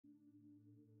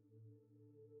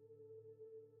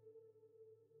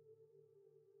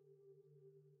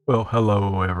Well,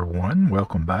 hello everyone.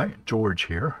 Welcome back. George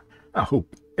here. I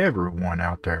hope everyone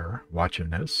out there watching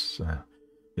this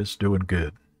is doing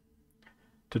good.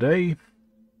 Today's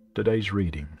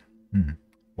reading.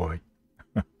 Boy.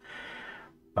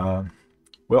 uh,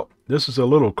 well, this is a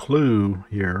little clue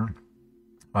here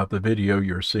of the video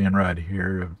you're seeing right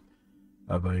here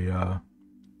of a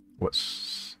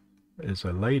is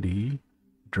a lady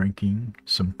drinking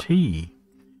some tea.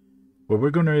 Well, we're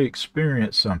going to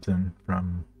experience something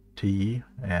from tea,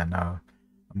 and I'm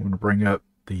going to bring up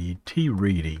the tea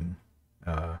reading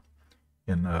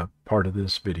in part of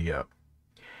this video.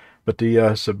 But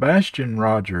the Sebastian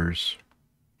Rogers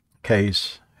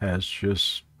case has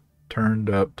just turned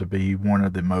up to be one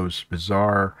of the most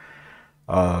bizarre.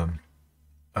 I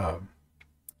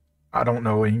don't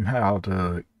know even how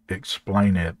to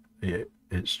explain it.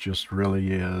 It's just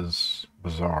really is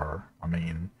bizarre. I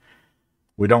mean,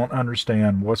 we don't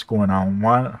understand what's going on.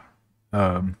 Why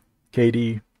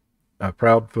Katie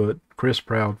Chris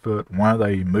Proudfoot, why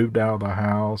they moved out of the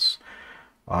house,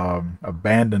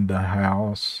 abandoned the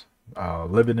house,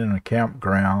 living in a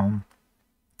campground,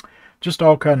 just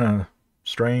all kind of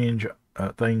strange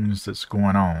things that's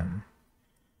going on.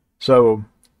 So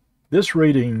this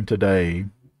reading today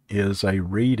is a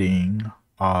reading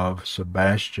of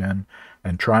Sebastian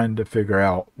and trying to figure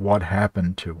out what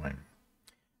happened to him.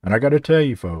 And I got to tell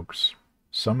you folks,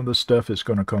 some of the stuff that's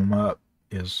going to come up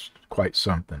is quite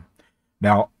something.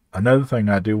 Now, another thing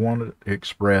I do want to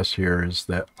express here is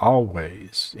that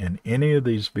always in any of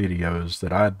these videos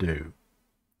that I do,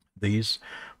 these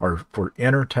are for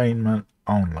entertainment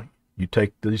only. You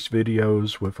take these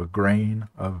videos with a grain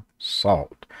of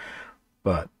salt.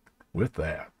 But with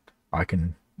that, I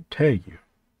can tell you,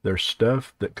 there's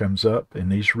stuff that comes up in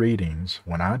these readings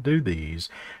when I do these,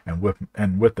 and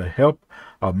with the help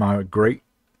of my great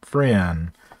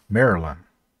friend Marilyn,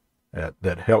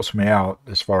 that helps me out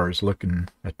as far as looking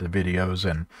at the videos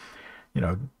and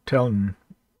telling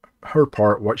her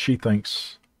part what she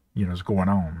thinks is going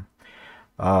on.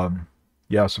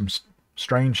 Yeah, some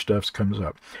strange stuff comes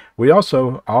up. We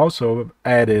also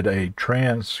added a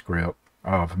transcript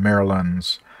of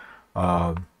Marilyn's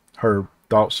her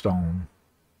thought stone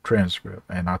transcript,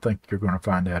 and I think you're going to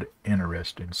find that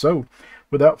interesting. So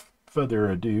without further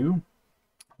ado,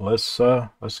 let's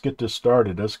get this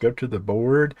started. Let's go to the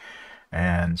board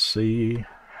and see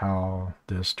how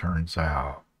this turns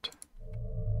out.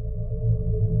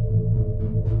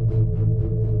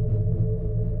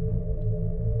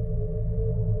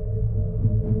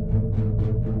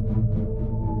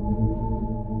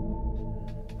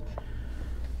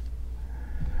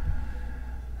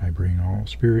 I bring all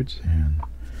spirits in.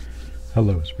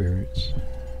 Hello, spirits.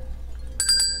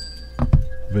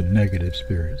 But negative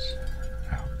spirits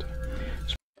out.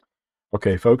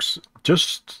 Okay, folks,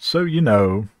 just so you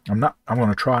know, I'm going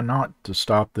to try not to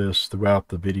stop this throughout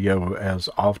the video as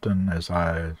often as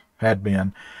I had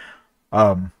been.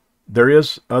 There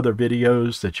is other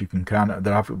videos that you can that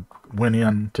I've went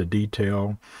into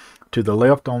detail. To the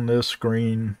left on this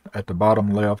screen, at the bottom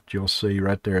left, you'll see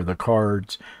right there the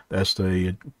cards. That's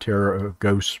the tarot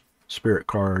ghost spirit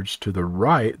cards. To the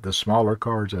right, the smaller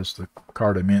cards, that's the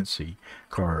cartomancy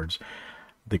cards.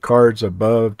 The cards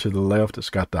above to the left, it's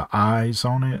got the eyes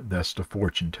on it. That's the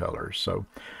fortune tellers. So,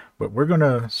 but we're going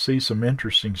to see some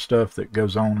interesting stuff that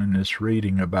goes on in this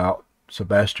reading about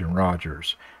Sebastian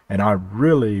Rogers. And I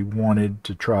really wanted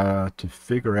to try to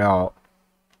figure out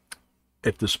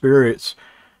if the spirits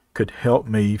could help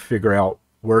me figure out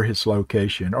where his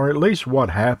location, or at least what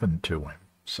happened to him.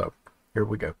 So here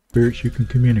we go. Spirits, you can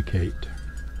communicate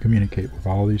with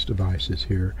all these devices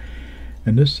here.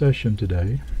 In this session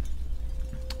today,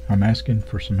 I'm asking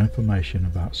for some information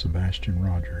about Sebastian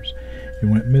Rogers. He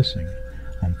went missing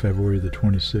on February the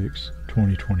 26th,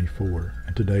 2024,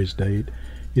 and today's date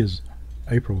is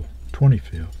April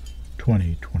 25th,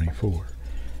 2024.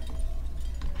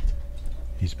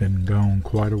 He's been gone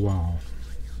quite a while.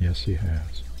 Yes, he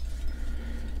has.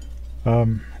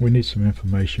 We need some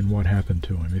information. What happened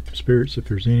to him? If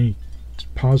there's any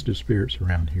positive spirits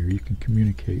around here, you can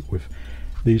communicate with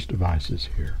these devices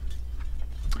here.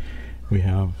 We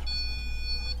have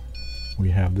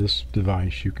this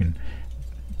device. You can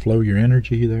flow your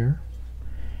energy there.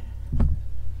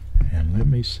 And let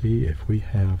me see if we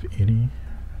have any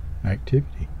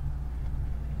activity.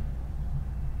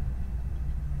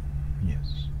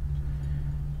 Yes.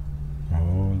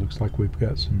 Oh, looks like we've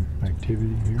got some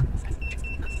activity here.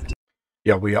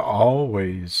 Yeah, we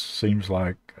always, seems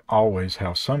like always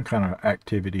have some kind of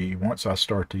activity once I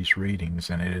start these readings,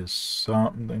 and it is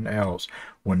something else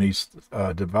when these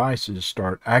devices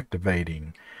start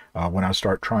activating, when I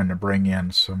start trying to bring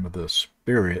in some of the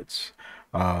spirits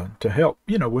to help,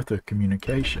 with the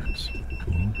communications.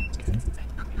 Okay.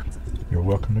 You're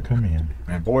welcome to come in.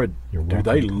 And boy, do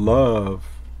they love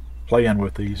playing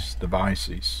with these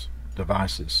devices.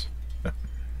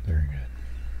 Very good.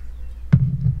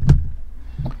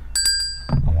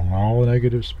 I want all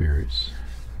negative spirits.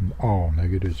 All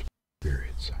negative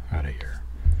spirits out of here.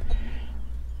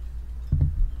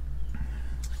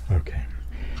 Okay.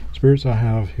 Spirits I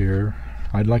have here,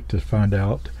 I'd like to find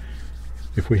out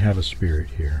if we have a spirit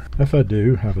here. If I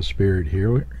do have a spirit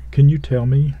here, can you tell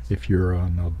me if you're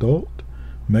an adult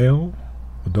male,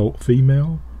 adult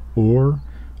female, or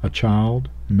a child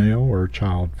male or a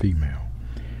child female?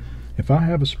 If I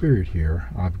have a spirit here,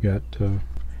 I've got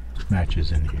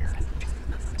matches in here.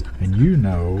 And you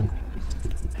know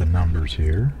the numbers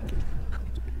here.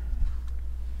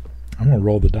 I'm going to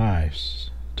roll the dice.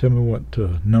 Tell me what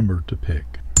number to pick.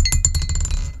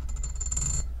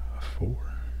 4.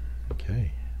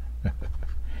 Okay.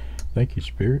 Thank you,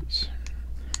 spirits.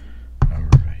 All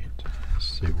right.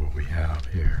 Let's see what we have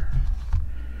here.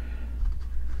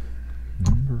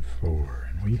 Number 4.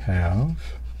 And we have...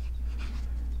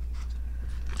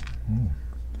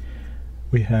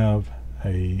 we have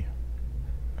a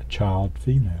child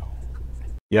female.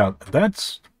 Yeah,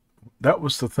 that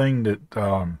was the thing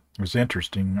that was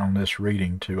interesting on this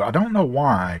reading too. I don't know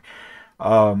why.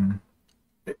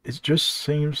 It just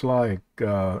seems like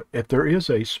if there is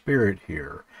a spirit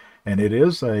here, and it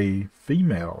is a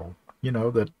female,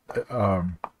 that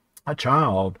a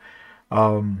child,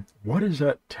 what is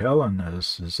that telling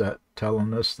us? Is that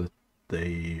telling us that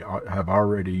they have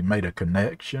already made a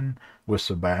connection with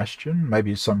Sebastian?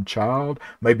 Maybe some child,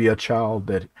 maybe a child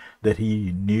that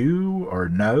he knew or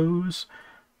knows.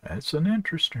 That's an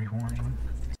interesting one.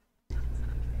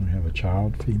 We have a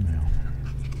child female.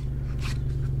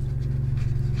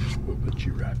 We'll put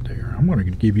you right there. I'm going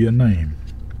to give you a name.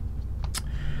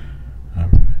 All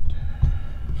right.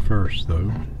 First,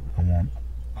 though, I want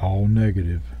all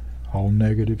negative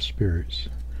spirits.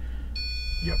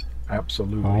 Yep.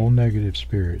 Absolutely. All negative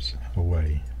spirits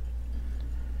away.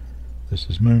 This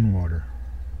is moon water.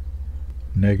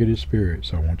 Negative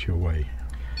spirits, I want you away.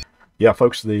 Yeah,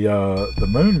 folks, the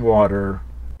moon water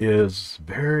is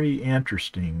very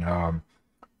interesting.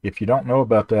 If you don't know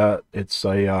about that, it's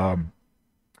a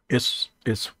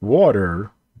it's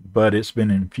water, but it's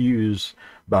been infused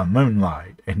by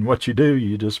moonlight. And what you do,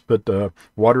 you just put the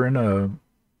water in a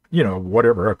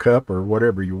a cup or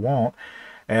whatever you want.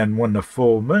 And when the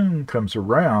full moon comes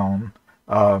around,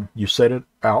 you set it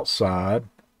outside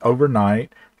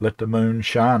overnight, let the moon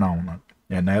shine on it.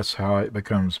 And that's how it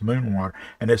becomes moon water.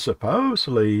 And it's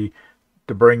supposedly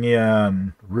to bring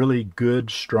in really good,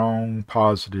 strong,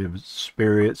 positive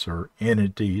spirits or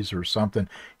entities or something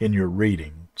in your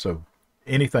reading. So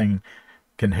anything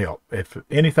can help. If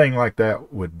anything like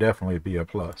that would definitely be a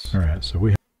plus. All right, so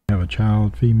we have a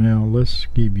child female. Let's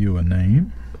give you a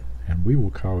name, and we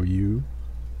will call you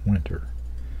Winter.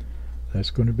 That's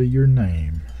going to be your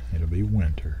name. It'll be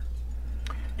Winter.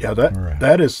 Yeah,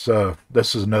 that is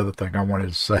this is another thing I wanted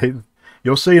to say.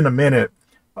 You'll see in a minute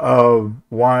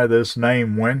why this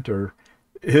name Winter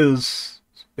is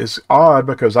odd,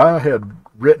 because I had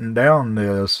written down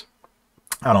this,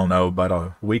 I don't know, about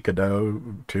a week ago,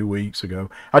 2 weeks ago.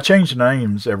 I change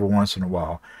names every once in a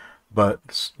while,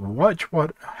 but watch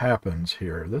what happens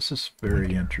here. This is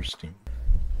very interesting.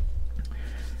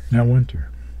 Now, Winter.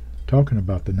 Talking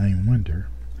about the name Winter,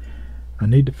 I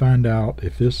need to find out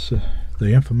if this,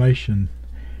 the information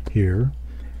here,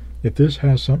 if this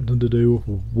has something to do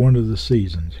with one of the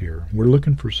seasons here. We're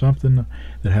looking for something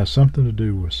that has something to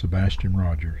do with Sebastian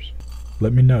Rogers.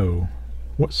 Let me know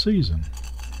what season.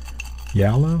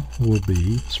 Yellow will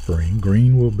be spring,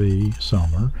 green will be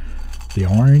summer, the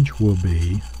orange will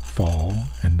be fall,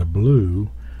 and the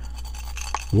blue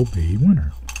will be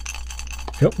winter.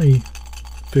 Help me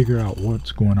figure out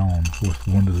what's going on with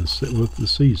with the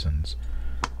seasons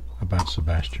about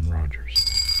Sebastian Rogers.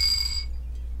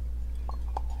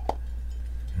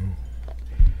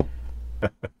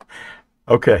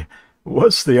 Okay,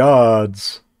 what's the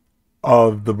odds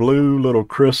of the blue little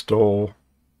crystal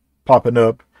popping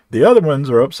up? The other ones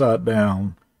are upside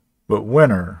down, but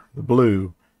Winter, the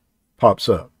blue, pops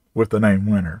up with the name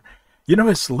Winter.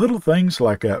 It's little things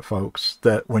like that, folks,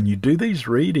 that when you do these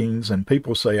readings and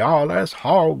people say, oh, that's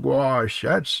hogwash,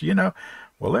 that's,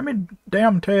 well, let me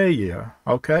damn tell you,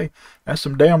 okay? That's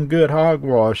some damn good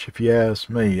hogwash, if you ask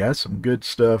me. That's some good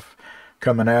stuff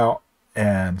coming out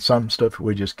and some stuff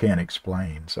we just can't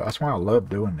explain. So that's why I love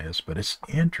doing this, but it's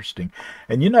interesting.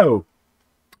 And you know,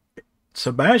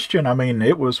 Sebastian, I mean,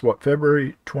 it was what,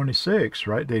 February 26th,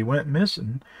 right? They went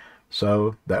missing.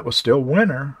 So that was still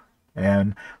winter.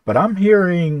 But I'm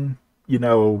hearing, you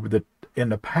know, that in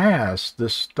the past,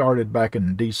 this started back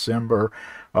in December,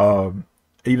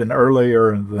 even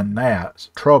earlier than that,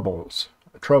 troubles,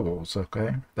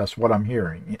 okay? That's what I'm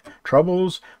hearing.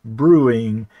 Troubles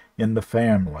brewing in the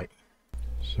family.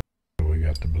 So we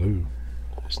got the blue.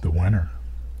 It's the winter.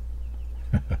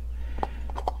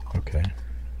 Okay.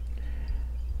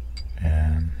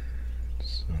 And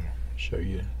so show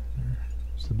you,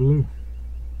 it's the blue.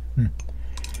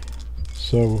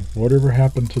 So whatever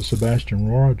happened to Sebastian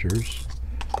Rogers,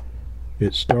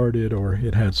 it started, or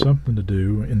it had something to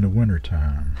do in the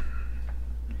wintertime.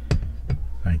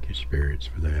 Thank you, spirits,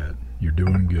 for that. You're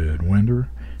doing good. Winter,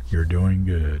 you're doing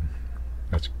good.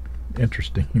 That's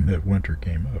interesting that winter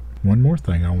came up. One more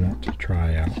thing I want to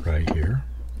try out right here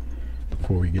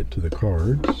before we get to the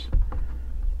cards.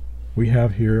 We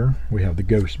have the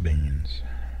ghost beans.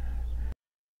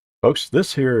 Folks,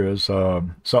 this here is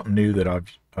something new that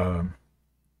I've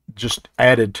just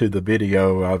added to the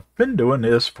video. I've been doing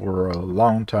this for a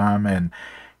long time, and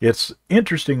it's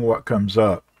interesting what comes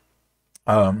up.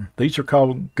 These are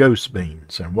called ghost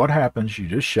beans, and what happens, you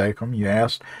just shake them, you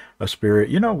ask a spirit,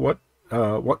 you know,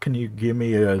 what can you give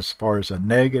me as far as a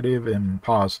negative and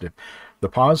positive? The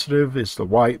positive is the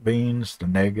white beans, the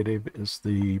negative is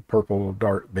the purple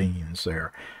dark beans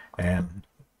there. And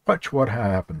watch what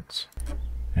happens.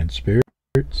 And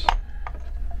spirits,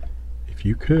 if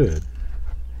you could,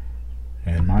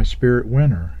 and my spirit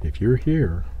winner, if you're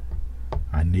here,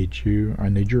 I need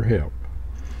your help.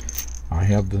 I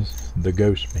have the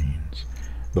ghost beans.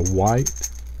 The white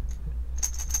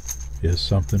is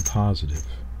something positive.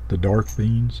 The dark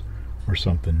beans are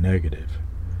something negative.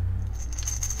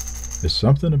 Is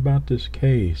something about this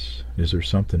case, is there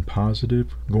something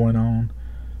positive going on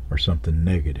or something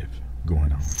negative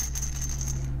going on?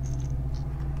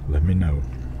 Let me know.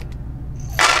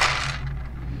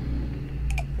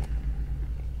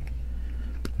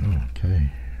 Okay.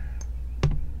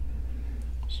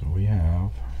 So we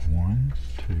have 1,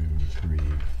 2, 3,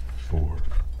 4,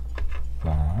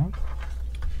 5,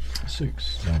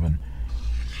 6, 7,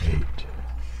 8,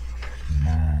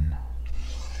 9,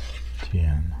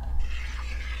 10,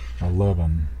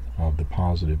 11 of the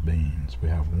positive beans. We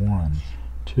have 1,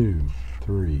 2,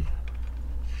 3,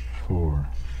 4,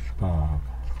 5,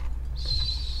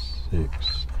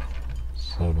 6,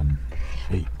 7,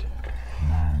 8,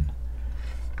 9,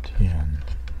 10,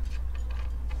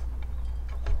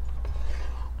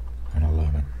 and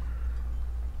 11.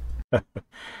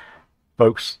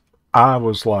 Folks, I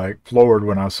was like floored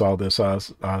when I saw this. I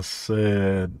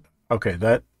said, okay,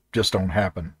 that just don't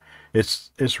happen.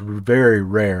 It's very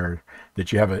rare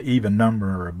that you have an even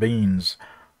number of beans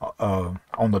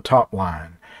on the top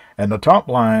line. And the top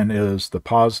line is the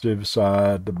positive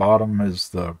side. The bottom is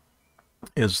the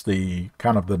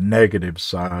kind of the negative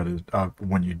side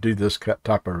when you do this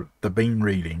type of the bean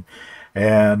reading.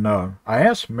 And I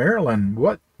asked Marilyn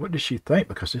what did she think,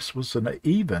 because this was an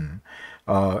even.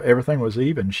 Everything was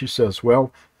even. She says,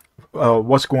 well,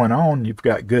 what's going on? You've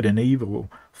got good and evil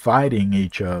fighting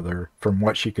each other from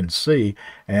what she can see,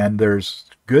 and there's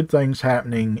good things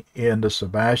happening in the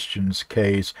Sebastian's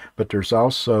case, but there's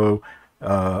also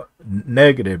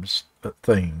negative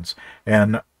things,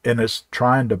 and it's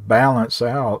trying to balance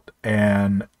out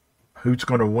and who's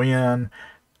going to win.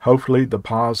 Hopefully the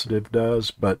positive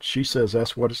does, but she says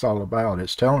that's what it's all about.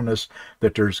 It's telling us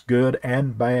that there's good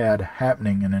and bad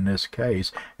happening in this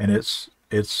case, and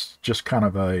it's just kind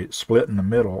of a split in the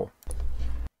middle.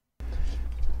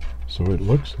 So it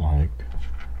looks like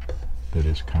that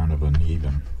it's kind of an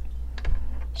even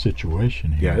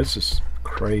situation here. Yeah, this is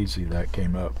crazy that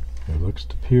came up.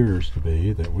 It appears to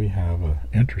be that we have an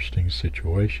interesting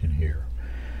situation here.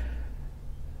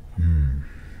 7,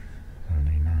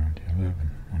 8, 9, 10,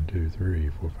 11. 1, 2, 3,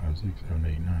 4, 5, 6, 7,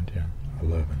 8, 9, 10,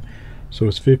 11. So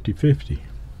it's 50-50.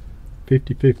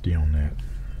 50-50 on that.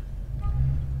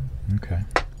 Okay.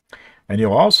 And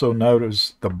you'll also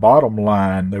notice the bottom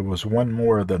line, there was one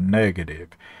more of the negative.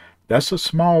 That's a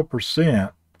small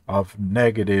percent of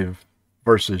negative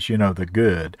versus, you know, the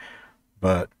good.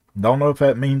 But don't know if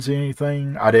that means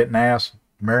anything. I didn't ask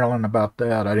Marilyn about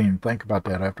that. I didn't even think about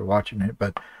that after watching it.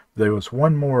 But there was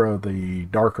one more of the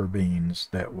darker beans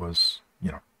that was,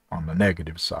 you know, on the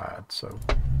negative side. So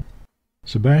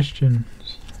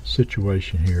Sebastian's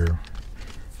situation here,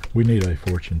 we need a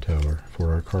fortune teller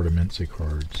for our cartomancy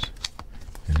cards.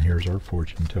 And here's our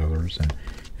fortune tellers. And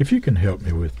if you can help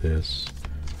me with this,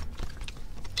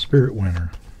 Spirit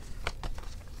winner,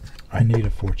 I need a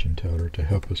fortune teller to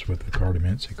help us with the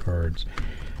cartomancy cards.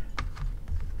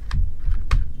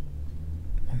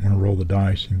 I'm going to roll the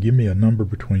dice and give me a number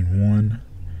between 1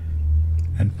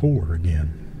 and 4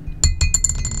 again.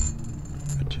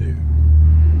 A 2.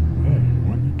 Oh,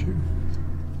 1 and 2.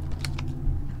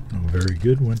 Oh, very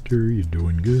good, Winter. You're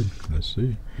doing good. Let's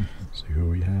see. See who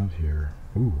we have here.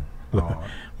 Ooh.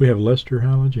 We have Lester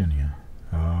Halogenia.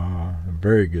 A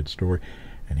very good story.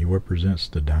 And he represents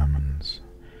the diamonds.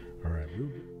 All right.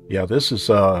 Yeah, this is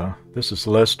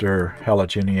Lester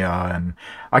Halogenia, and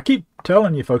I keep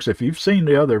telling you folks, if you've seen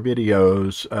the other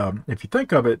videos, if you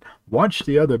think of it, watch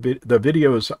the other the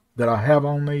videos that I have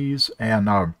on these, and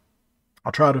I'll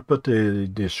try to put the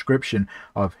description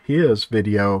of his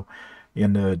video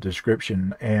in the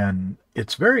description, and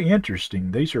it's very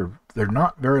interesting. They're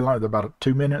not very long, they're about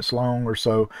 2 minutes long or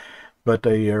so, but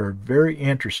they are very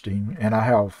interesting, and I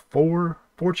have 4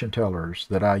 fortune tellers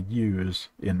that I use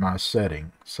in my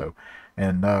setting. So,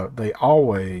 and they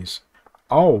always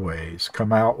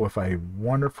come out with a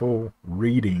wonderful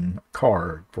reading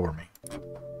card for me.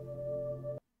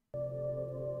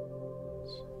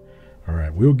 All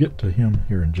right, we'll get to him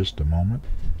here in just a moment.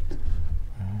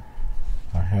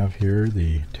 I have here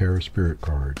the Tarot Spirit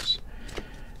cards.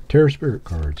 Tarot Spirit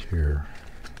cards here.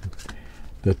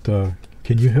 That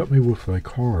can you help me with a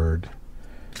card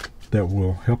that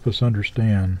will help us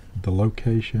understand the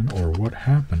location or what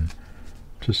happened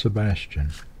to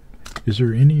Sebastian? Is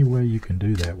there any way you can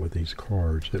do that with these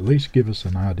cards? At least give us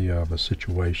an idea of a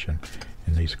situation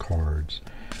in these cards.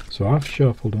 So I've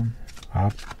shuffled them.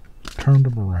 I've turned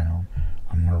them around.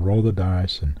 I'm going to roll the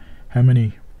dice, and how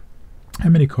many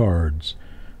cards?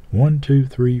 1, 2,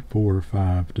 3, 4,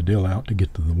 5 to deal out to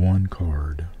get to the 1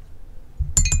 card.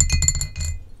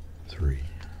 3.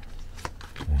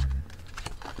 1,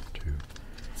 2,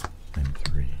 and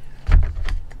 3.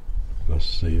 Let's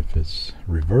see if it's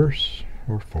reverse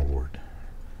or forward.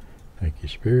 Thank you,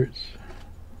 spirits.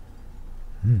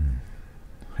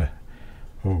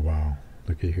 Oh wow,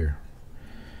 look at here.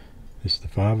 It's the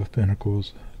 5 of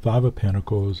Pentacles,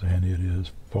 and it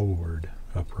is forward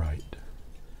upright.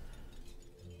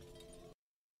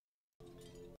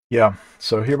 Yeah,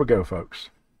 so here we go, folks.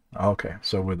 Okay,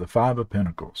 so with the 5 of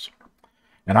Pentacles.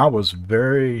 And I was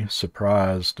very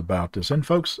surprised about this. And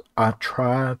folks, I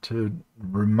try to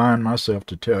remind myself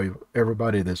to tell you,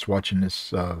 everybody that's watching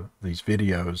this these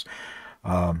videos,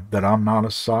 that I'm not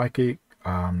a psychic.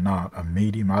 I'm not a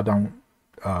medium.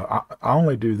 I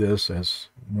only do this as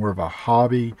more of a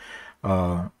hobby.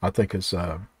 I think it's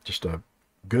just a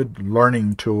good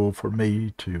learning tool for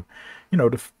me to,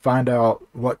 to find out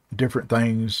what different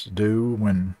things do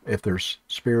if there's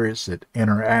spirits that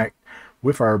interact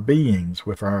with our beings,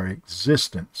 with our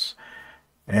existence.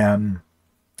 And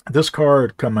this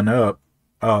card coming up,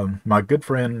 my good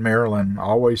friend Marilyn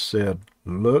always said,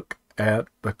 look at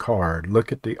the card,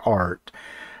 look at the art.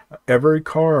 Every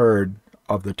card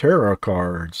of the tarot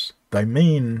cards, they'll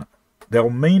mean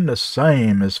the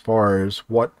same as far as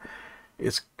what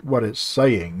it's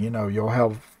saying. You'll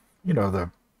have,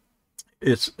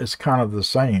 it's kind of the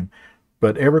same,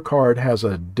 but every card has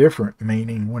a different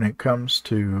meaning when it comes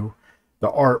to the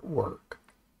artwork.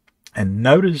 And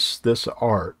notice this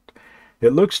art.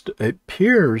 It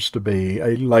appears to be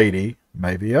a lady,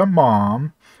 maybe a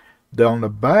mom. Down the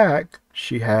back,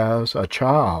 she has a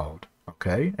child,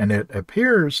 okay? And it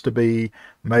appears to be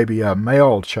maybe a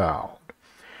male child.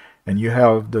 And you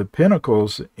have the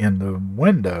pentacles in the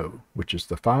window, which is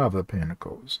the 5 of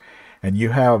Pentacles. And you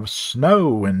have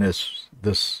snow in this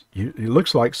it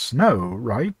looks like snow,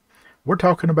 right? We're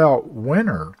talking about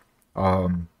winter,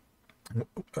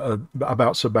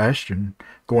 about Sebastian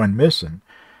going missing.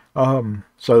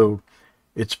 So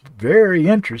it's very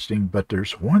interesting, but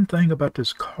there's one thing about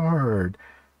this card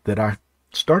that I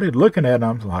started looking at, and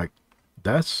I'm like,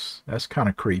 that's kind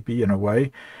of creepy in a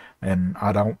way, and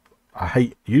I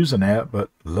hate using that, but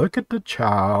look at the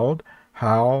child,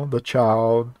 how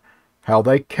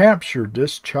they captured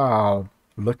this child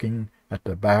looking at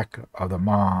the back of the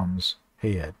mom's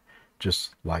head,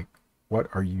 just like, what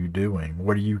are you doing?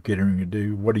 What are you getting to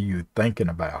do? What are you thinking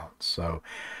about? So,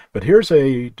 but here's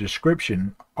a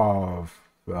description of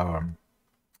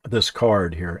this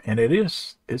card here, and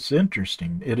it's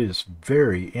interesting. It is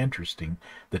very interesting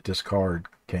that this card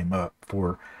came up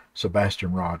for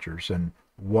Sebastian Rogers and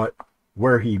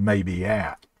where he may be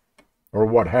at or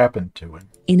what happened to him.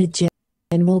 In a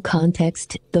general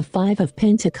context, the 5 of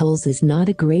Pentacles is not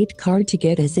a great card to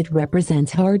get, as it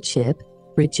represents hardship,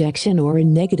 rejection, or a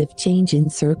negative change in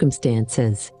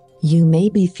circumstances. You may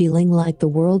be feeling like the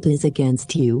world is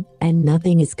against you, and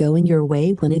nothing is going your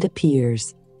way when it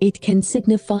appears. It can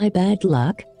signify bad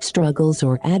luck, struggles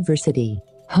or adversity.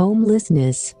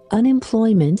 Homelessness,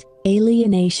 unemployment,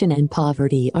 alienation and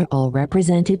poverty are all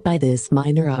represented by this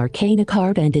minor arcana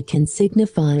card, and it can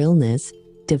signify illness,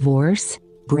 divorce,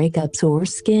 breakups or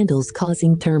scandals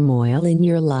causing turmoil in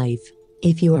your life.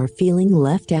 If you are feeling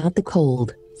left out the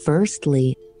cold,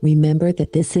 firstly, remember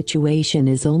that this situation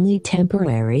is only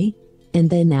temporary, and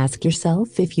then ask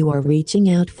yourself if you are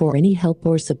reaching out for any help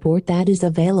or support that is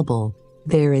available.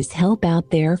 There is help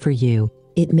out there for you.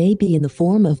 It may be in the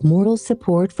form of moral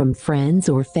support from friends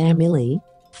or family,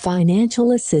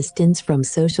 financial assistance from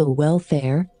social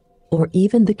welfare, or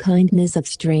even the kindness of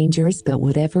strangers, but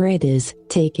whatever it is,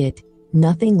 take it.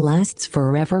 Nothing lasts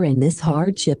forever, and this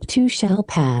hardship too shall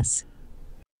pass.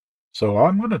 So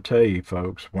I'm going to tell you,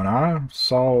 folks, when I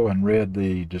saw and read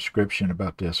the description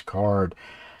about this card,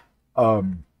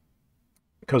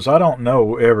 because I don't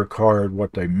know every card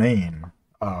what they mean,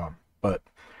 but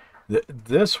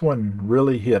this one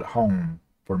really hit home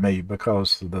for me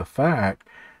because of the fact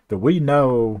that we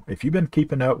know, if you've been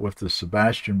keeping up with the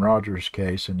Sebastian Rogers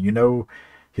case, and you know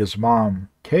his mom,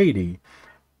 Katie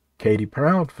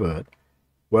Proudfoot,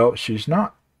 well, she's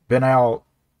not been out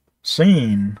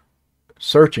seen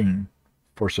searching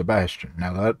for Sebastian.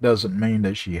 Now, that doesn't mean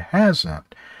that she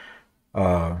hasn't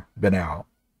been out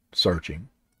searching,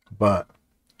 but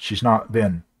she's not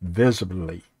been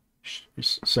visibly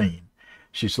seen.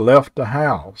 She's left the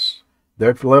house.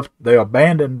 They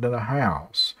abandoned the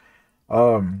house.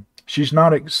 She's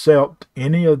not accept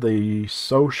any of the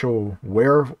social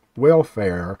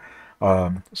welfare,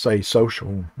 say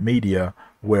social media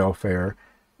welfare,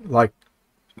 like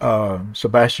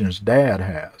Sebastian's dad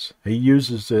has. He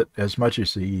uses it as much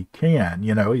as he can.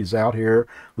 You know, he's out here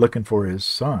looking for his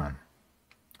son.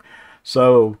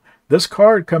 So this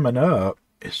card coming up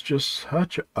is just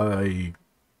such a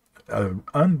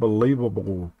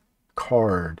unbelievable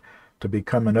card to be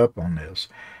coming up on this.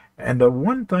 And the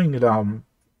one thing that I'm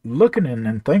looking in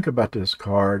and think about this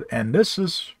card, and this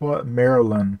is what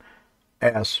Marilyn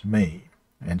asked me,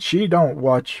 and she don't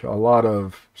watch a lot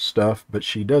of stuff, but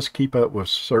she does keep up with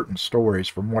certain stories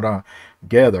from what I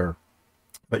gather.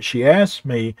 But she asked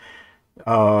me,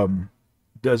 what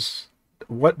does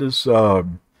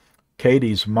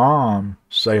Katie's mom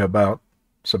say about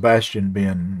Sebastian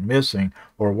being missing,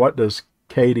 or what does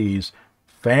Katie's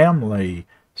family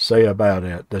say about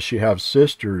it? Does she have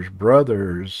sisters,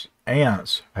 brothers,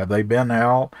 aunts? Have they been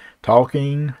out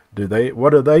talking?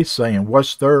 What are they saying?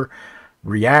 What's their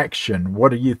reaction?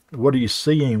 What are you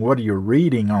seeing? What are you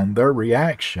reading on their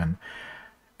reaction?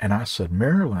 And I said,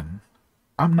 Marilyn,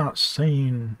 I'm not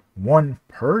seeing one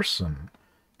person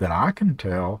that I can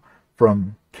tell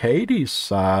from Katie's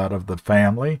side of the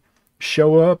family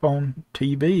show up on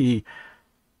TV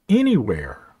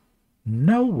anywhere.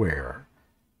 Nowhere.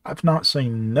 I've not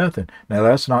seen nothing. Now,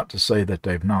 that's not to say that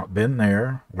they've not been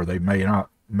there, or they may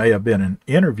have been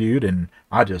interviewed and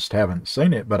I just haven't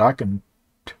seen it, but I can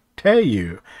tell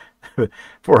you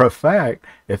for a fact,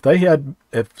 if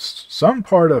some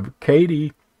part of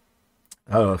Katie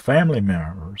family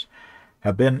members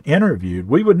have been interviewed,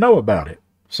 we would know about it.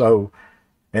 So,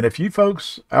 and if you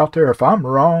folks out there, if I'm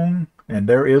wrong and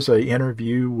there is an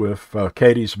interview with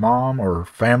Katie's mom or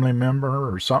family member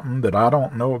or something that I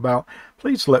don't know about,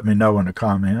 please let me know in the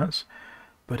comments.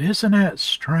 But isn't that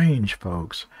strange,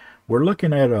 folks? We're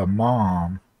looking at a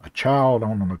mom, a child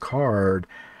on a card,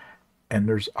 and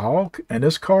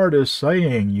this card is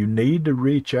saying you need to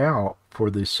reach out for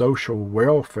the social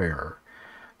welfare,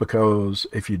 because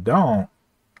if you don't,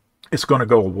 it's going to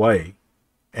go away,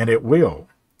 and it will.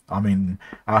 I mean,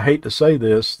 I hate to say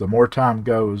this, the more time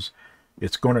goes,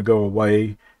 it's going to go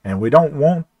away, and we don't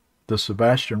want the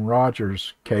Sebastian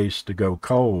Rogers case to go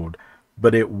cold,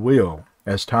 but it will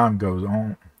as time goes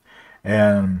on.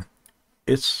 And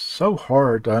it's so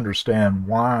hard to understand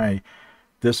why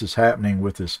this is happening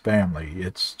with this family.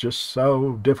 It's just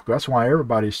so difficult. That's why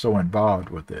everybody's so involved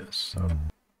with this. So.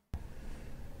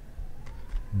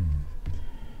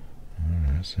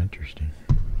 That's interesting.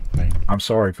 I'm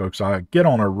sorry, folks. I get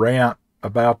on a rant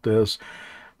about this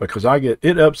because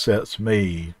it upsets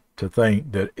me to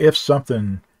think that if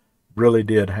something really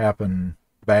did happen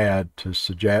bad to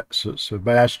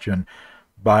Sebastian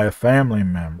by a family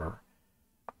member,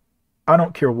 I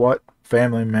don't care what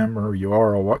family member you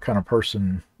are or what kind of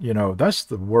person, that's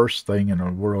the worst thing in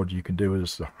the world you can do,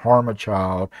 is to harm a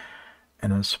child,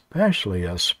 and especially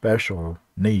a special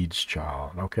needs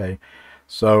child. Okay,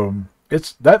 so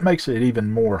that makes it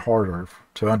even more harder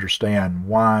to understand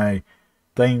why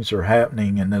things are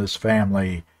happening in this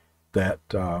family that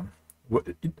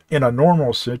in a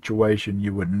normal situation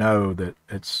you would know that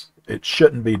it's it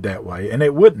shouldn't be that way, and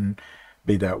it wouldn't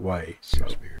be that way. So,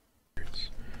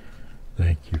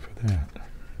 thank you for that.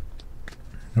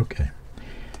 Okay.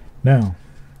 Now,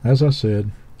 as I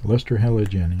said, Lester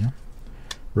Haligenia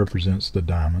represents the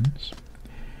diamonds.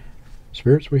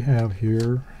 Spirits, we have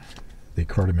here the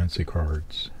cartomancy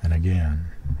cards. And again,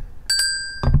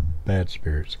 bad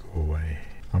spirits go away.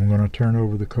 I'm going to turn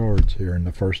over the cards here, and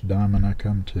the first diamond I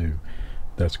come to,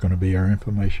 that's going to be our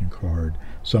information card.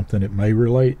 Something that may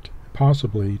relate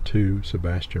possibly to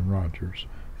Sebastian Rogers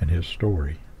and his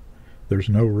story. There's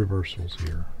no reversals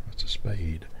here. It's a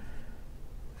spade.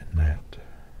 And that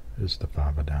is the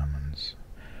 5 of diamonds.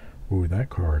 Ooh, that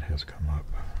card has come up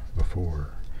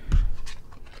before.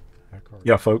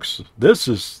 Yeah, folks, this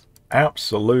is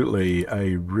absolutely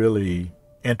a really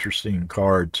interesting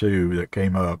card too that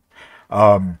came up.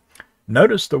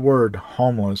 Notice the word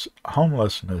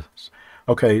homelessness.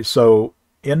 Okay, so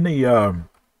in the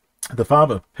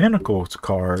 5 of Pentacles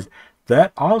card,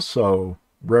 that also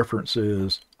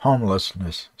references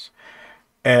homelessness.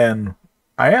 And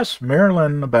I asked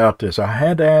Marilyn about this. I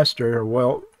had asked her,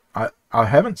 well, I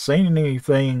haven't seen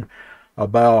anything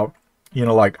about, you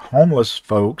know, like homeless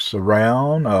folks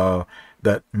around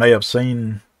that may have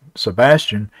seen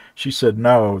Sebastian. She said,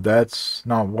 no, that's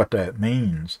not what that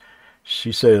means.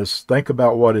 She says, think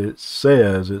about what it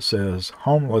says. It says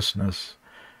homelessness.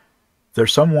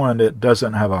 There's someone that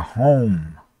doesn't have a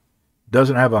home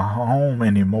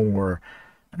anymore.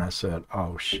 And I said,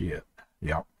 oh, shit.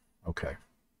 Yep. Okay.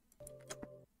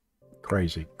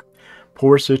 Crazy.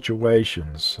 Poor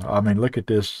situations. I mean, look at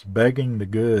this, begging the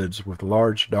goods with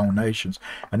large donations.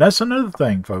 And that's another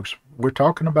thing, folks. We're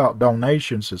talking about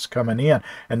donations that's coming in.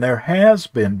 And there has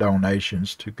been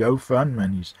donations to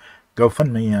GoFundMe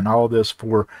and all this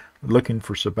for looking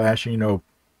for Sebastian, you know.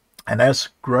 And that's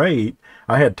great.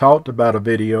 I had talked about a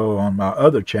video on my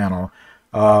other channel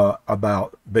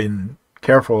about being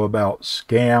careful about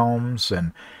scams.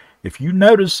 And if you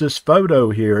notice this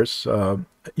photo here, it's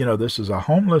you know, this is a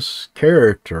homeless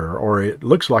character, or it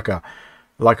looks like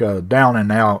a down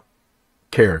and out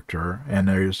character, and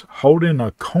there's holding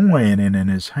a coin in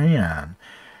his hand.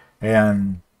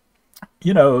 And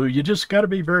you know, you just got to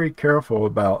be very careful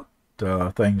about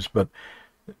things. But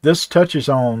this touches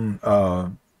on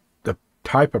the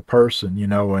type of person, you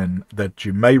know, and that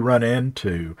you may run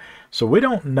into. So we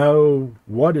don't know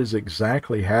what has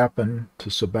exactly happened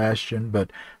to Sebastian, but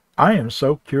I am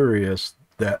so curious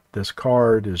that this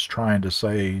card is trying to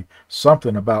say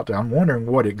something about that. I'm wondering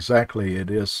what exactly it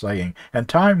is saying, and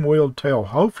time will tell.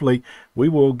 Hopefully we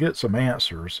will get some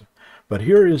answers. But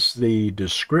here is the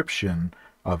description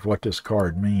of what this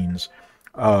card means.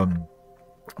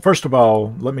 First of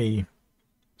all, let me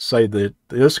say that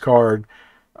this card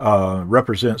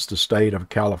represents the state of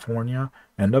California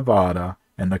and Nevada,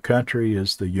 and the country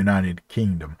is the United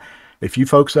Kingdom. If you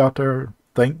folks out there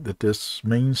think that this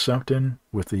means something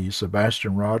with the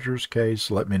Sebastian Rogers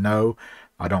case, let me know.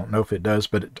 I don't know if it does,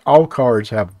 but all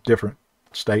cards have different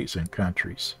states and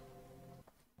countries.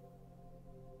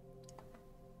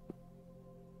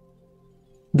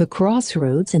 The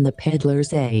crossroads and the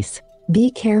peddler's ace. Be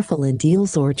careful in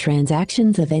deals or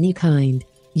transactions of any kind.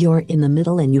 You're in the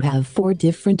middle and you have 4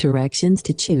 different directions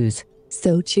to choose,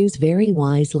 so choose very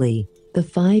wisely. The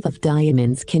 5 of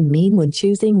diamonds can mean when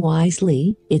choosing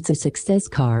wisely, it's a success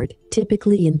card,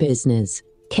 typically in business.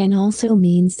 Can also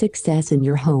mean success in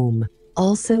your home.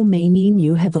 Also may mean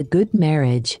you have a good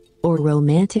marriage or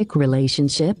romantic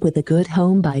relationship with a good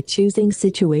home by choosing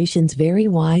situations very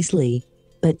wisely.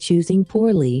 But choosing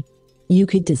poorly, you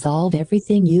could dissolve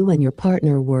everything you and your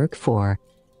partner work for.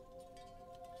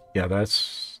 Yeah,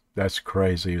 that's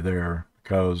crazy there,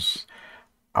 because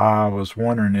I was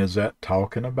wondering, is that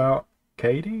talking about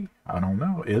Katie? I don't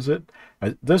know. Is it?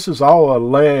 This is all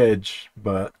alleged,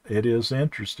 but it is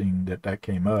interesting that that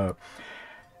came up.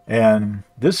 And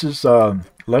this is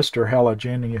Lester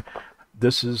Haligenia.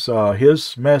 This is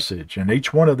his message, and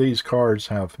each one of these cards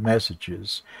have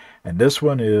messages. And this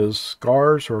one is,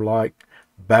 scars are like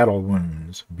battle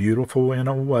wounds, beautiful in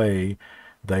a way.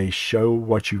 They show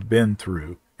what you've been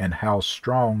through and how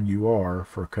strong you are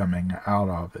for coming out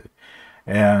of it.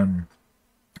 And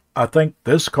I think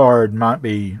this card might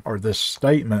be, or this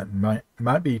statement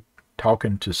might be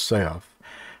talking to Seth,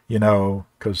 you know,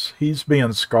 because he's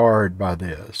being scarred by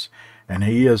this, and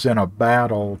he is in a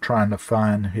battle trying to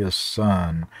find his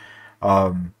son.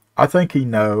 I think he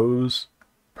knows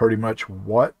pretty much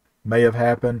what may have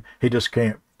happened. He just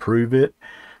can't prove it,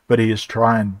 but he is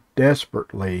trying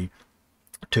desperately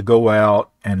to go out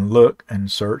and look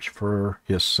and search for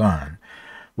his son.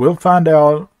 We'll find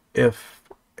out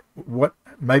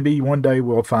maybe one day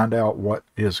we'll find out what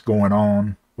is going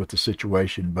on with the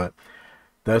situation. But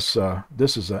that's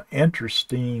this is an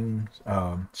interesting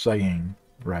saying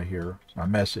right here, a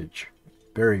message,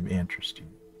 very interesting.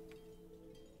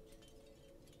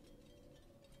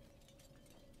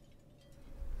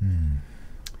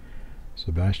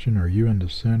 Sebastian, are you in the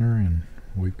center and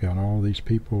we've got all these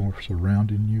people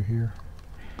surrounding you here?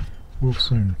 We'll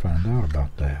soon find out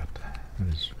about that. That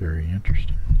is very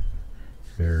interesting.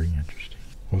 Very interesting.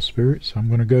 Well, spirits, I'm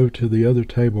going to go to the other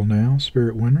table now,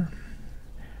 Spirit Winner.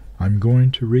 I'm going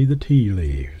to read the tea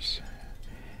leaves.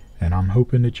 And I'm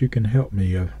hoping that you can help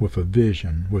me with a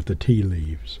vision with the tea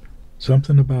leaves.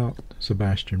 Something about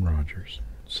Sebastian Rogers.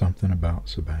 Something about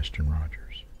Sebastian Rogers.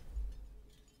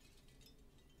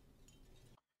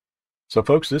 So,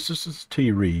 folks, this is a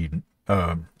tea read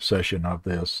session of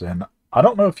this. And I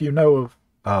don't know if you know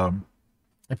of,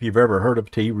 if you've ever heard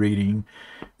of tea reading.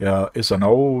 It's an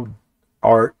old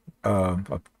art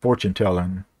of fortune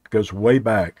telling. It goes way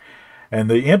back. And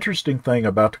the interesting thing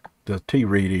about the tea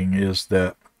reading is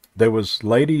that there was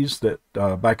ladies that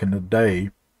back in the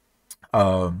day,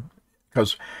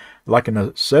 because like in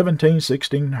the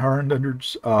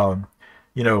 1600s,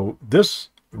 you know, this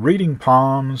reading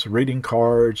palms, reading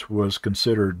cards was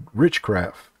considered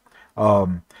witchcraft.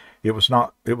 It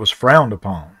was frowned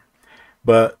upon.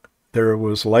 But there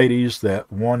was ladies that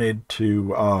wanted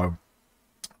to,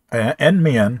 and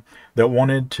men that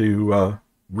wanted to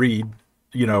read,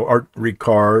 you know, or read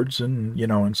cards and, you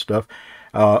know, and stuff.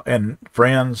 And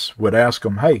friends would ask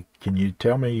them, hey, can you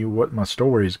tell me what my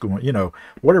story is going, you know,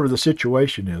 whatever the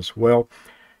situation is. Well,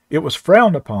 it was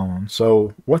frowned upon.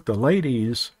 So what the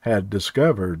ladies had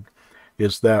discovered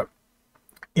is that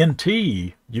in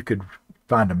tea, you could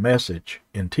find a message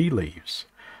in tea leaves.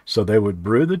 So they would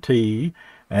brew the tea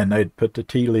and they'd put the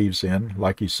tea leaves in,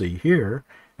 like you see here,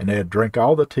 and they'd drink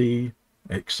all the tea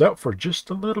except for just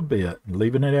a little bit,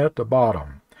 leaving it at the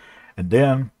bottom. And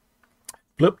then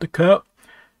flip the cup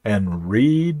and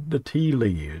read the tea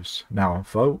leaves. Now,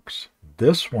 folks,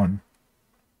 this one,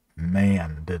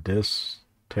 man, did this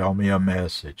tell me a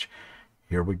message.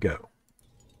 Here we go.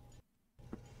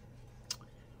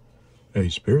 Hey,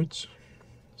 spirits.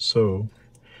 So,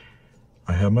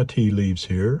 I have my tea leaves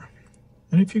here.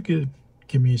 And if you could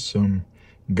give me some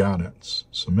guidance,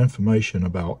 some information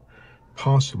about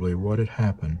possibly what had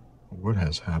happened, or what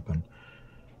has happened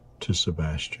to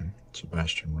Sebastian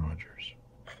Rogers.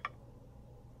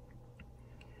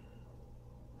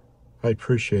 I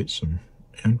appreciate some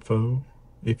info.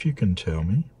 If you can tell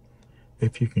me,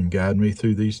 if you can guide me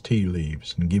through these tea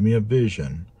leaves and give me a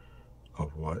vision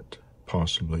of what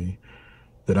possibly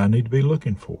that I need to be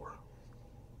looking for.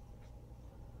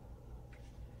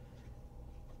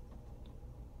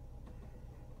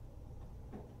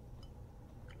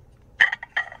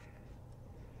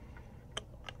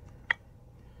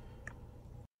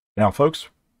 Now, folks,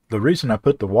 the reason I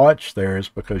put the watch there is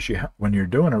because when you're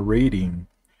doing a reading,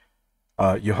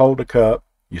 you hold a cup,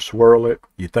 you swirl it,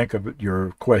 you think of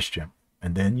your question,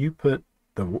 and then you put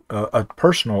a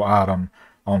personal item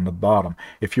on the bottom.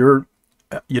 If you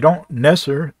don't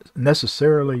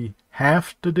necessarily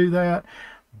have to do that,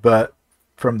 but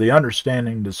from the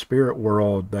understanding the spirit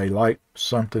world, they like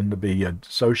something to be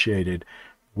associated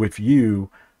with you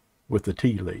with the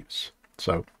tea leaves.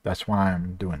 So that's why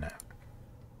I'm doing that.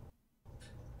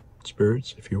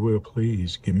 Spirits, if you will,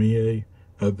 please give me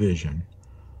a vision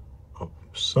of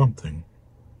something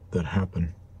that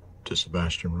happened to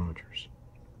Sebastian Rogers.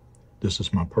 This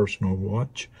is my personal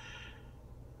watch.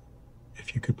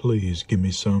 If you could please give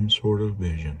me some sort of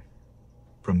vision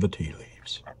from the tea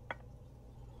leaves.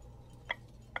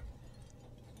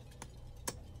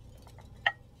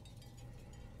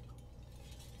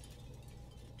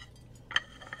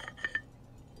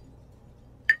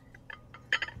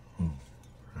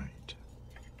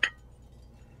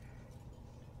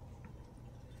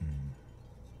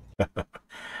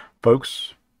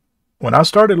 Folks, when I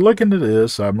started looking at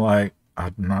this, I'm like,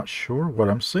 I'm not sure what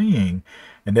I'm seeing.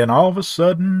 And then all of a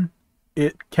sudden,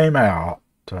 it came out.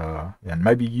 And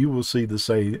maybe you will see the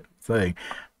same thing.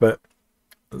 But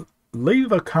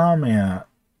leave a comment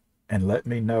and let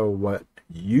me know what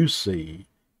you see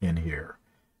in here.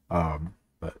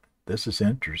 But this is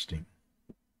interesting.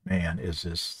 Man, is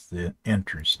this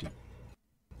interesting.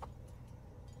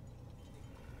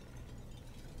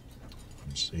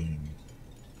 I'm seeing...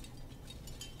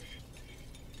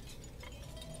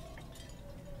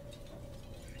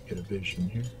 Get a vision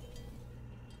here.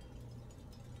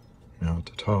 Now at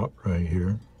the top right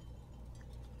here,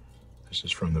 this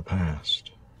is from the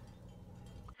past.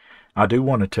 I do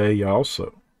want to tell you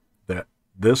also that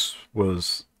this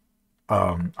was,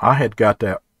 I had got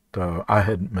that, I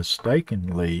had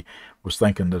mistakenly was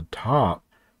thinking the top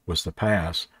was the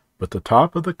past, but the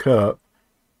top of the cup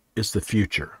is the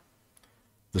future.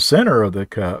 The center of the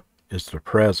cup is the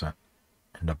present,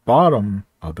 and the bottom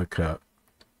of the cup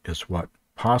is what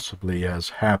possibly has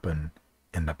happened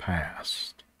in the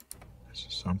past. This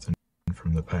is something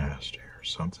from the past here.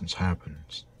 Something's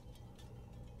happened.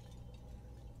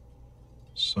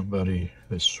 Somebody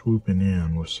is swooping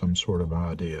in with some sort of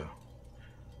idea.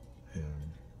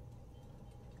 And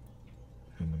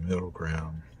in the middle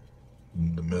ground,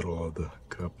 in the middle of the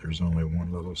cup, there's only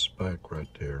one little speck right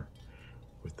there,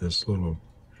 with this little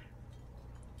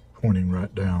pointing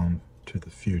right down to the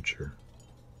future.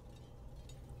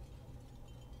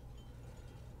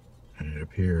 And it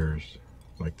appears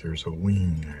like there's a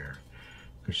wing there.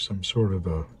 There's some sort of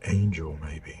a angel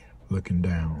maybe looking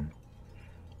down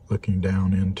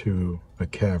into a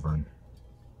cavern.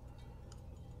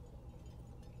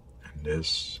 And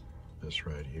this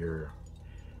right here,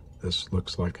 this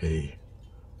looks like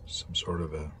some sort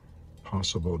of a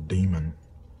possible demon,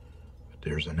 but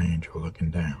there's an angel looking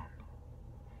down.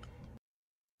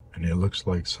 And it looks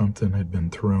like something had been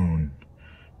thrown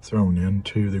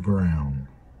into the ground.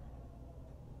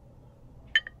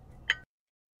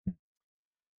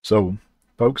 So,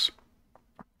 folks,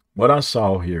 what I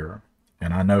saw here,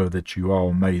 and I know that you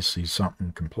all may see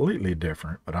something completely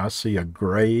different, but I see a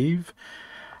grave.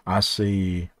 I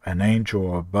see an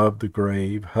angel above the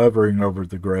grave, hovering over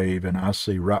the grave, and I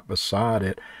see right beside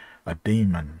it a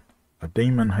demon. A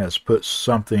demon has put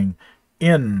something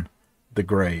in the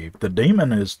grave. The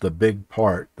demon is the big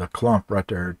part, the clump right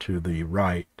there to the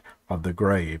right of the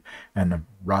grave. And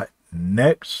right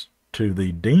next to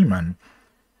the demon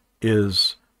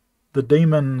is the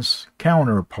demon's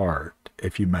counterpart,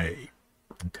 if you may.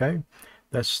 Okay?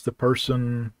 That's the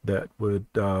person that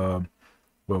would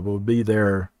be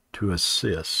there to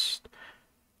assist.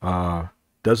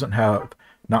 Doesn't have,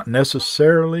 not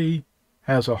necessarily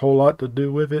has a whole lot to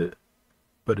do with it,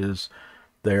 but is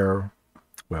there,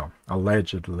 well,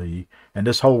 allegedly, and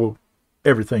this whole,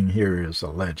 everything here is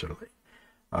allegedly,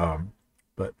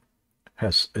 but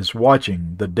is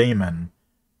watching the demon,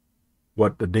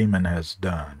 what the demon has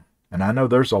done. And I know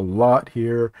there's a lot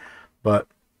here, but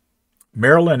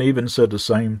Marilyn even said the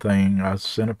same thing. I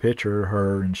sent a picture of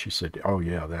her, and she said, "Oh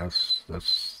yeah, that's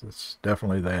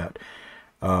definitely that."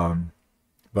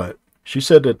 But she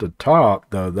said at the top,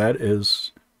 though,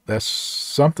 that's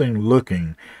something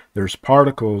looking. There's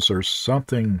particles or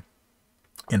something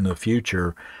in the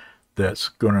future that's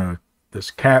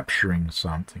capturing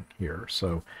something here.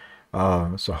 So,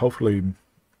 so hopefully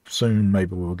soon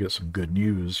maybe we'll get some good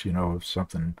news. You know, if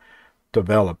something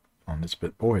developed on this.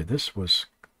 But boy, this was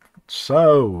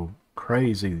so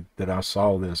crazy that I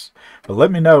saw this. But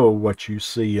let me know what you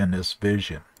see in this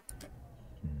vision.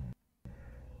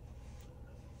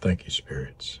 Thank you,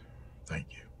 spirits. Thank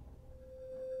you.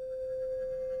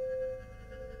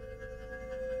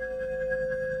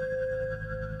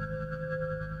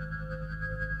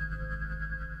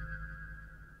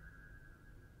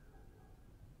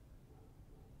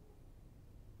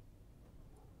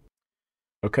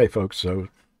 Okay, folks, so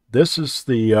this is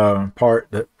the part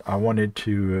that I wanted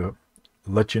to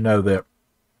let you know that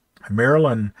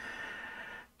Marilyn,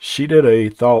 she did a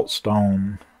thought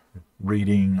stone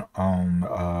reading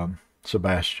on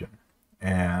Sebastian,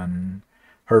 and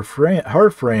her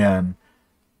friend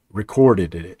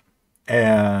recorded it.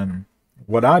 And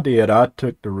what I did, I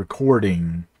took the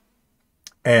recording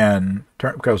and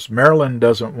because Marilyn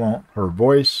doesn't want her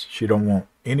voice, she don't want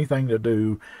anything to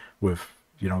do with,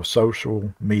 you know,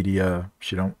 social media.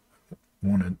 She don't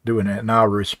want to do it, and I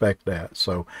respect that.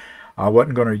 So I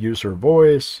wasn't going to use her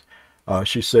voice.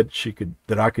 She said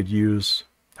that I could use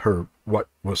her, what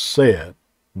was said,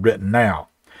 written out.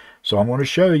 So I'm going to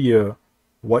show you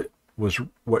what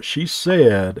she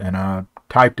said, and I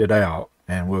typed it out,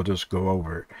 and we'll just go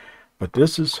over it. But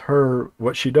this is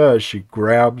what she does. She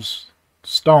grabs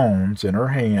stones in her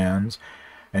hands,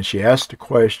 and she asked a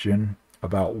question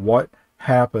about what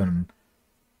happened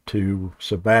to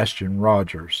Sebastian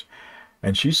Rogers.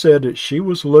 And she said that she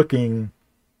was looking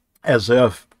as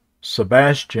if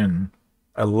Sebastian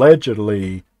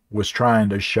allegedly was trying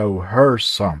to show her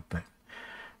something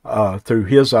through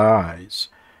his eyes.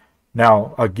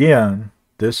 Now, again,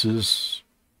 this is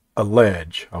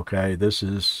alleged, okay? This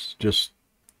is just,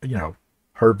 you know,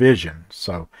 her vision.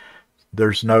 So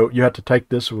you have to take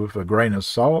this with a grain of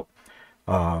salt.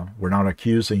 We're not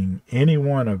accusing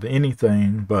anyone of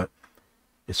anything, but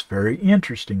it's very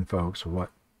interesting, folks, what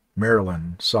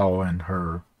Marilyn saw in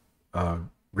her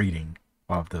reading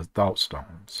of the thought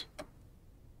stones.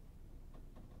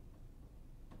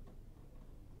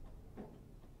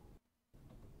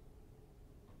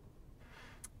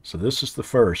 So this is the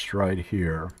first right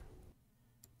here.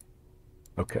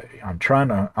 Okay, I'm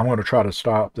going to try to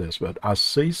stop this, but I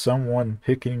see someone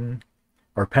picking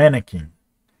or panicking.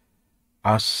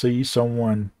 I see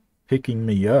someone picking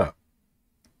me up.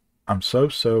 I'm so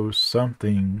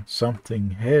something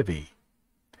heavy.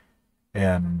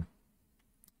 And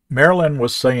Marilyn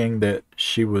was saying that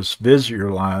she was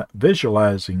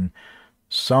visualizing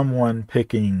someone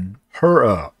picking her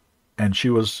up, and she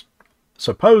was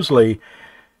supposedly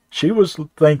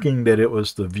thinking that it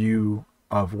was the view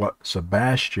of what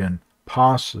Sebastian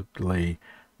possibly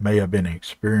may have been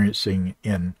experiencing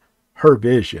in her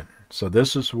vision. So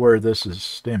this is where this is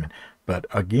stemming. But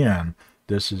again,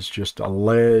 this is just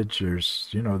alleged.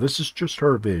 This is just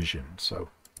her vision. So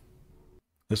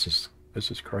this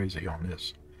is crazy on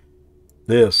this.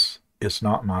 This is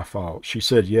not my fault. She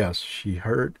said yes, she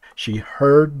heard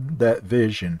that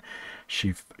vision.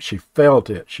 She felt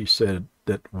it. She said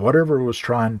that whatever was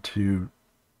trying to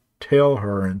tell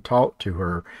her and talk to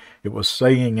her, it was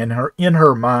saying in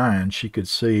her mind, she could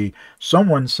see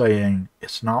someone saying,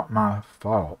 it's not my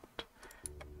fault.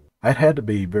 That had to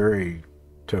be very,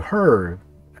 to her,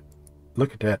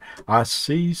 look at that. I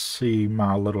see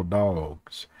my little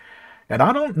dogs. And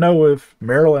I don't know if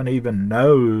Marilyn even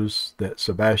knows that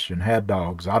Sebastian had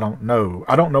dogs. I don't know.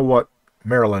 I don't know what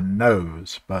Marilyn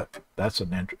knows, but that's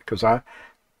an interest, because I'm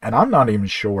not even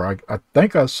sure. I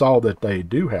think I saw that they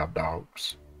do have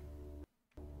dogs.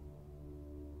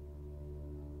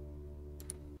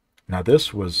 Now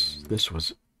this was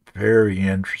very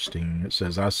interesting. It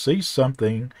says, I see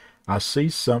something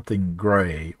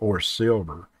gray or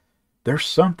silver. There's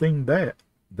something that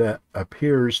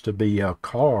appears to be a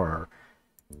car.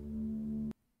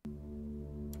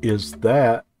 Is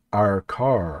that our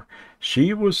car?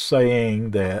 She was saying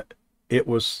that it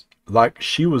was like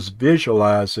she was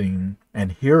visualizing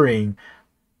and hearing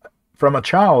from a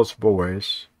child's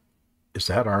voice, is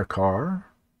that our car?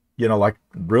 Like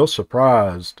real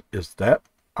surprised, is that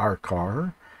our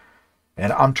car?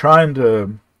 And I'm trying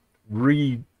to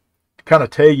kind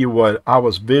of tell you what I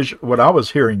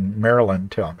was hearing Marilyn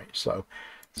tell me. So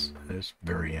it's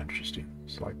very interesting.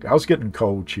 It's like I was getting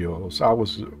cold chills. I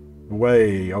was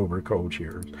way over cold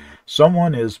chills.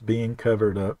 Someone is being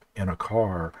covered up in a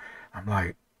car. I'm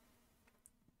like,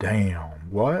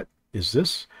 damn, what is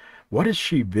this? What is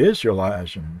she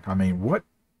visualizing? I mean,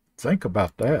 think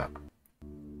about that.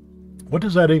 What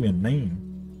does that even mean?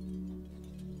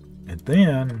 And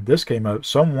then this came up.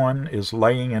 Someone is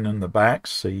laying in the back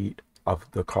seat of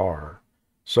the car.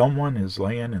 Someone is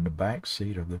laying in the back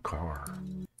seat of the car.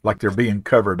 Like they're being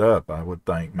covered up, I would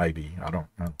think, maybe. I don't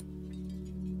know.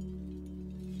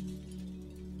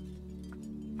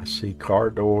 I see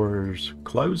car doors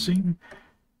closing.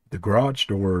 The garage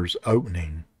doors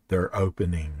opening. They're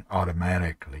opening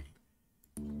automatically.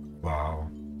 Wow.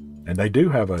 And they do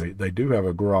have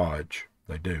a garage.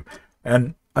 They do.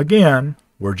 And again,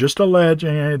 we're just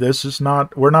alleging.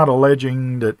 We're not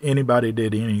alleging that anybody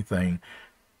did anything,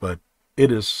 but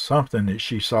it is something that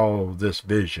she saw this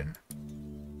vision.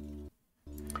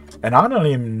 And I don't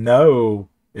even know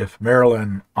if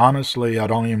Marilyn, honestly, I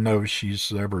don't even know if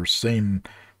she's ever seen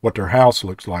what their house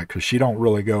looks like, because she don't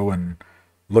really go and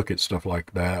look at stuff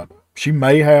like that. She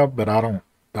may have, but I don't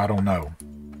know.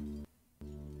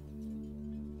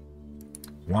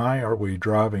 Why are we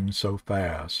driving so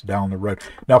fast down the road?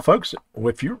 Now, folks,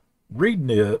 if you're reading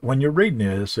it, when you're reading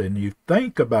this and you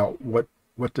think about what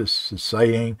this is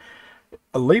saying,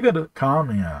 leave it a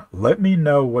comment. Let me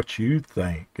know what you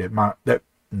think. That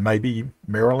maybe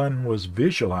Marilyn was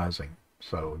visualizing.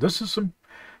 So this is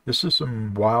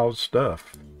some wild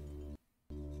stuff.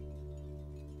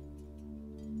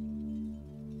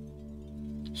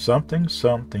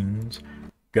 Something's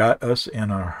got us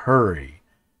in a hurry.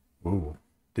 Ooh.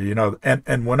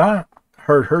 And when I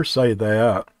heard her say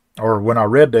that, or when I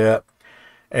read that,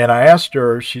 and I asked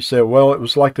her, she said, well, it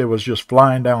was like they was just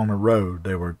flying down the road.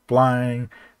 They were flying,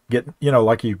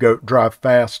 like you drive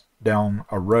fast down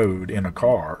a road in a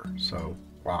car. So,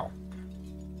 wow.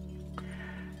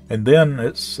 And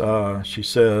then she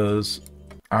says,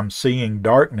 I'm seeing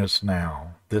darkness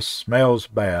now. This smells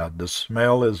bad. The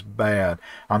smell is bad.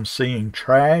 I'm seeing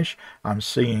trash. I'm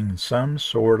seeing some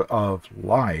sort of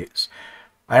lights.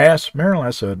 I asked Marilyn,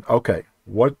 I said, okay,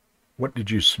 what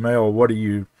did you smell?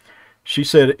 She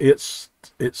said it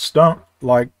stunk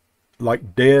like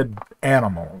dead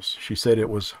animals. She said it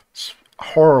was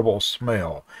horrible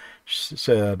smell. She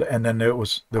said, and then there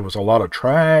was a lot of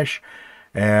trash,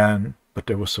 but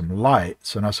there was some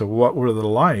lights. And I said, what were the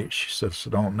lights? She says,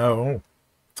 I don't know.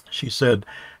 She said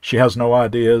she has no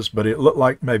ideas, but it looked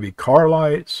like maybe car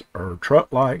lights or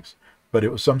truck lights. but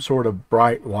it was some sort of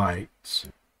bright lights.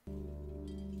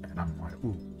 And I'm like,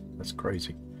 ooh, that's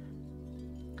crazy.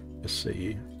 Let's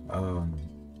see.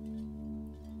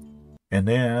 And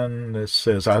then it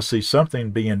says, I see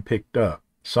something being picked up.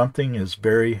 Something is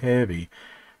very heavy,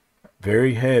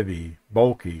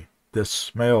 bulky. This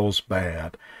smells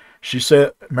bad. She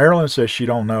said, Marilyn says she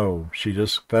don't know. She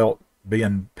just felt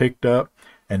being picked up,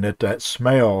 and that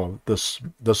smell, the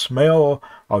smell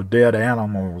of dead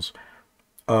animals,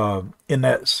 in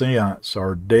that sense,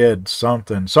 or dead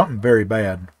something very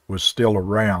bad was still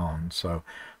around. So,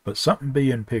 but something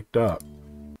being picked up,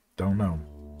 don't know.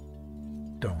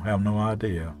 Don't have no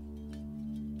idea.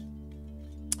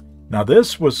 Now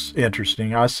this was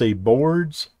interesting. I see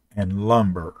boards and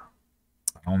lumber.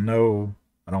 I don't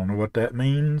know what that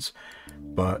means,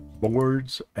 but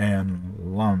boards and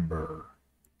lumber.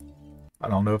 I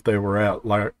don't know if they were at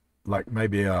like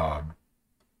maybe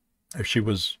if she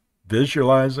was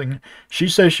visualizing. She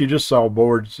says she just saw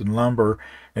boards and lumber,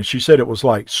 and she said it was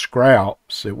like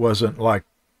scraps. It wasn't like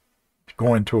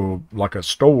going to like a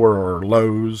store or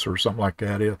Lowe's or something like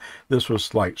that. This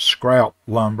was like scrap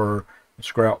lumber,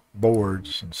 scrap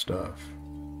boards and stuff.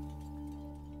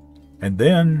 And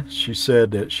then she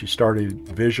said that she started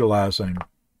visualizing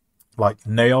like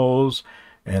nails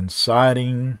and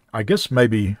siding, I guess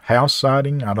maybe house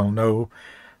siding, I don't know,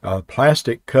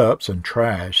 plastic cups and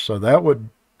trash. So that would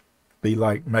be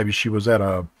like maybe she was at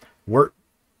a work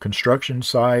construction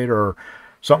site or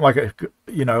something like a,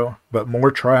 you know, but more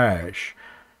trash.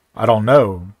 I don't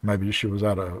know. Maybe she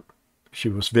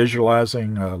was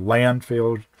visualizing a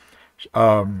landfill.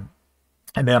 And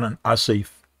then I see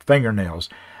fingernails.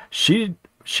 She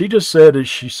just said that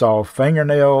she saw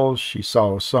fingernails. She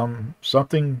saw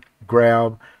something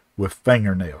grab with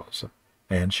fingernails,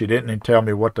 and she didn't even tell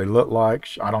me what they looked like.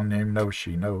 I don't even know if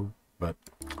she knew, but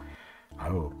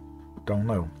oh, don't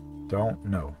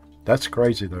know. That's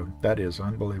crazy though. That is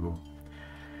unbelievable.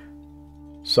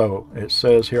 So it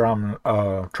says here, I'm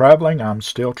traveling, I'm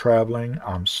still traveling,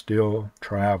 I'm still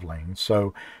traveling.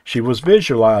 So she was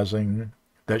visualizing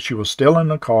that she was still in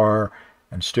the car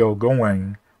and still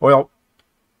going. Well,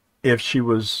 if she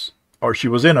was, or she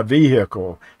was in a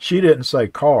vehicle. She didn't say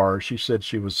car. She said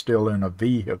she was still in a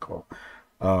vehicle.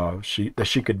 That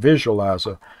she could visualize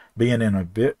being in a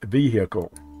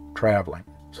vehicle traveling.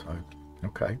 So,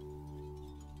 okay.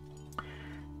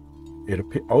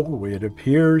 It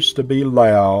appears to be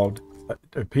loud. It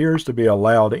appears to be a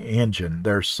loud engine.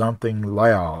 There's something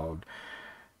loud.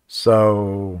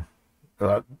 So,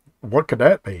 what could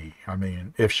that be? I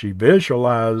mean, if she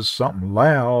visualized something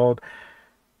loud,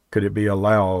 could it be a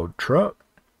loud truck?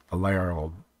 A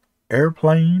loud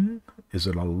airplane? Is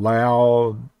it a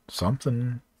loud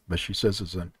something? But she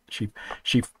says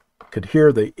she could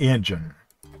hear the engine.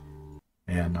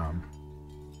 And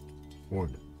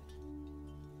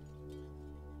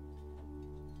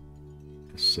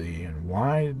let's see, and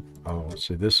why? Oh,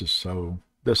 see, this is so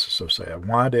sad.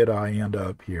 Why did I end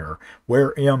up here?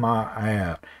 Where am I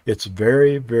at? It's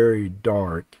very, very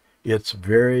dark. It's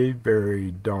very,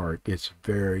 very dark. It's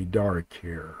very dark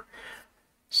here.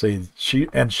 See, she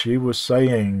was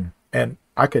saying, and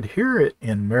I could hear it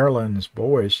in Marilyn's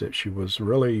voice, that she was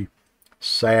really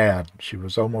sad. She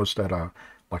was almost at a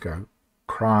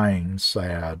crying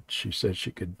sad. She said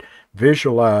she could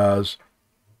visualize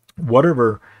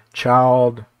whatever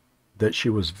child that she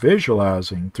was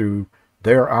visualizing through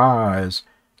their eyes,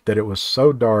 that it was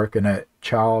so dark and that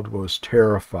child was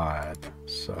terrified.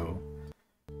 So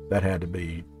that had to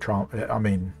be trauma. I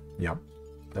mean, yeah,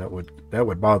 that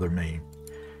would bother me.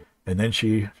 And then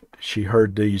she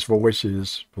heard these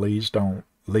voices, please don't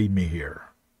leave me here.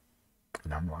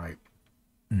 And I'm like,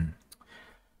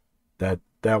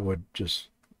 that would just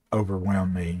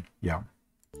overwhelm me. Yeah,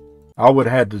 I would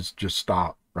have had to just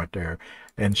stop right there.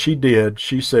 And she did.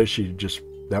 She says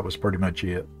that was pretty much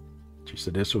it. She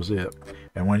said this was it.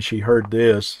 And when she heard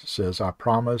this, says, I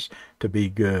promise to be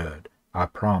good. I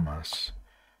promise.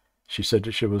 She said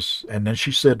that she was, and then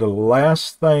she said the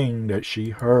last thing that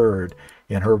she heard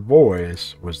in her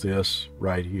voice was this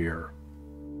right here.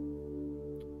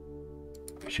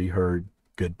 She heard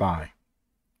goodbye.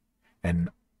 And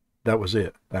that was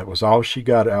it. That was all she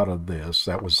got out of this.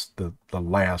 That was the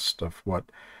last of what,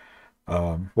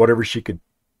 whatever she could,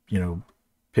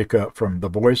 pick up from the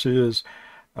voices.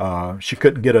 She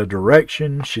couldn't get a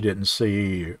direction. She didn't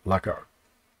see like a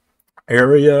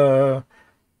area,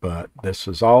 but this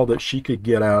is all that she could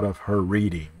get out of her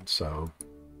reading. So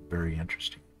very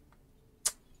interesting.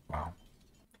 Wow.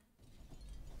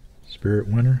 Spirit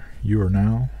Winner, you are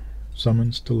now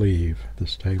summoned to leave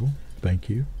this table. Thank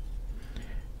you.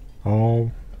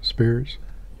 All spirits,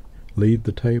 leave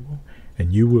the table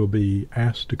and you will be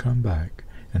asked to come back.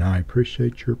 And I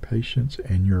appreciate your patience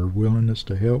and your willingness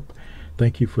to help.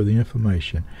 Thank you for the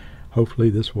information. Hopefully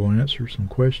this will answer some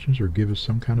questions or give us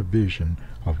some kind of vision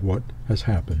of what has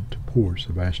happened to poor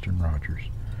Sebastian Rogers.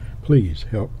 Please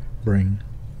help bring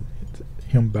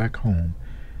him back home.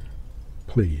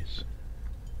 Please.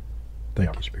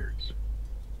 Thank you, spirits.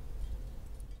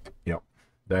 Yep.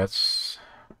 That's,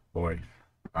 boy,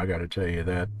 I got to tell you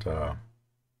that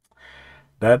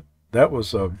that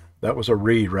was a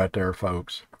read right there,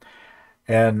 folks.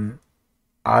 And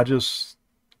I'm just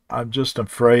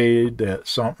afraid that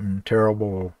something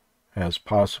terrible has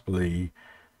possibly,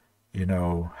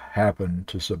 happened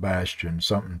to Sebastian.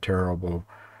 Something terrible.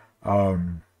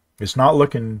 It's not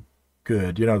looking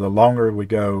good. The longer we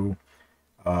go,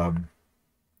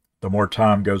 the more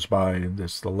time goes by,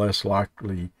 it's the less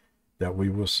likely that we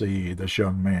will see this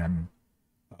young man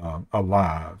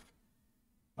alive.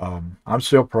 I'm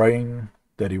still praying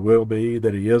that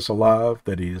that he is alive,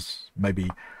 that he's maybe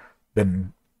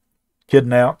been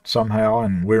kidnapped somehow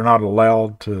and we're not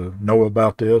allowed to know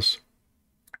about this,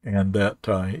 and that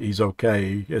he's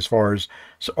okay as far as,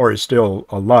 or is still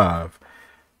alive.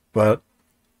 But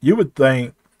you would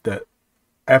think that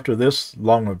after this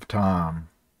long of time,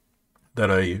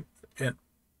 that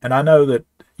and I know that,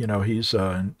 he's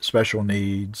special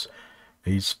needs,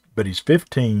 but he's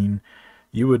 15,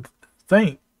 you would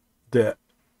think that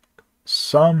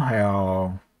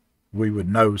somehow we would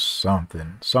know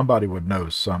something. Somebody would know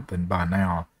something by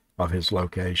now of his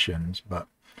locations. But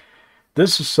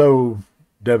this is so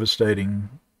devastating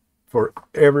for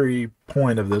every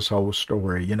point of this whole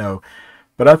story,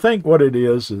 But I think what it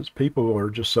is people are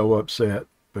just so upset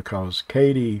because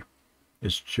Katie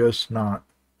is just not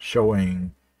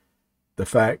showing the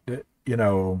fact that,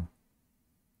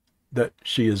 that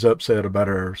she is upset about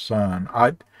her son.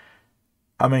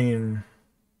 I mean,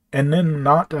 and then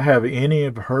not to have any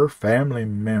of her family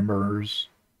members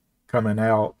coming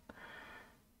out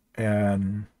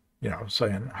and,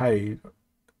 saying, hey,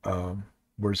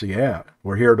 where's he at?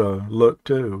 We're here to look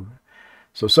too.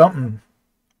 So something,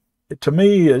 to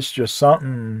me, it's just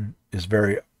something is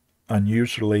very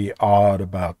unusually odd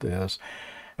about this.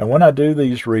 And when I do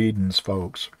these readings,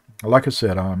 folks, like I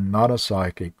said, I'm not a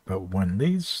psychic, but when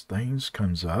these things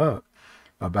comes up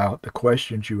about the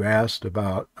questions you asked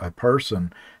about a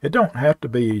person, it don't have to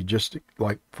be just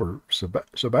like for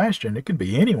Sebastian. It can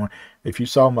be anyone. If you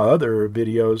saw my other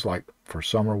videos, like for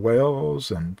Summer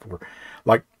Wells and for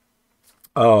like,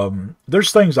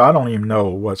 there's things I don't even know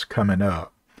what's coming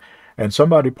up. And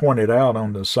somebody pointed out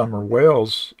on the Summer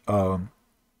Wells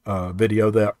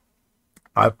video that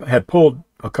I had pulled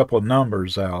a couple of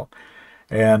numbers out,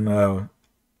 and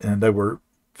they were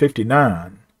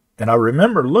 59. And I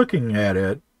remember looking at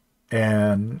it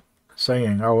and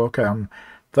saying, oh, okay, I'm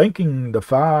thinking the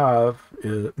 5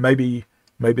 is maybe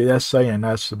that's saying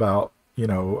that's about,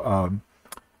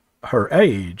 her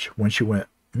age when she went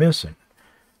missing.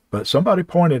 But somebody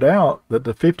pointed out that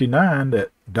the 59,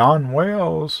 that Don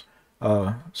Wells,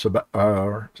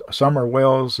 Summer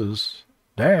Wells'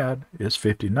 dad, is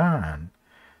 59.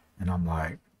 And I'm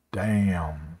like,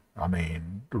 damn. I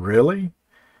mean, really?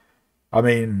 I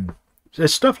mean,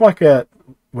 it's stuff like that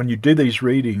when you do these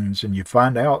readings and you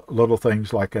find out little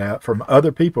things like that from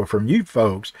other people, from you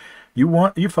folks.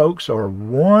 You folks are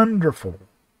wonderful.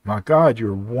 My God,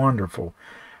 you're wonderful.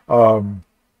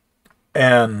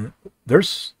 And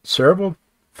there's several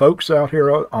folks out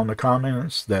here on the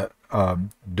comments that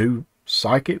do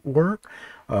psychic work,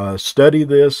 has studied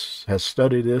this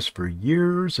for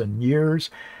years and years,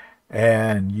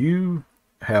 and you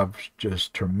have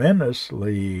just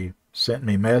tremendously sent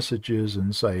me messages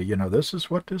and say, this is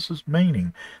what this is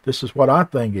meaning. This is what I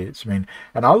think it's meaning.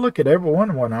 And I look at every one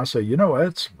and I say,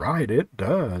 that's right. It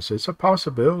does. It's a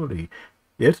possibility.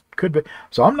 It could be.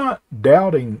 So I'm not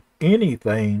doubting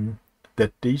anything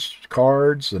that these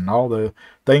cards and all the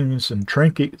things and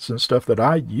trinkets and stuff that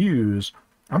I use,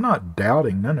 I'm not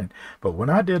doubting none of it. But when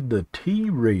I did the tea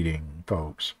reading,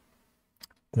 folks,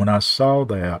 when I saw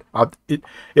that,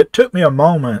 it took me a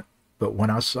moment, but when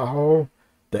I saw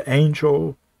the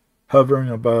angel hovering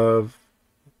above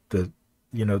the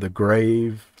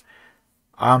grave,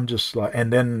 I'm just like,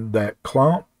 and then that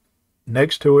clump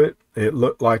next to it, it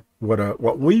looked like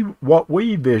what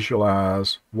we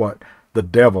visualize what the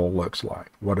devil looks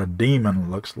like, what a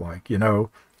demon looks like,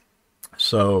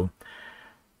 So,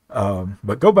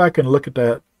 but go back and look at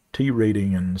that tea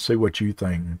reading and see what you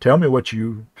think. Tell me what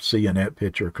you see in that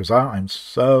picture, because I'm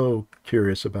so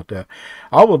curious about that.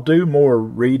 I will do more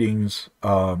readings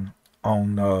on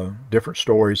different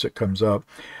stories that comes up.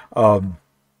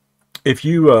 if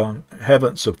you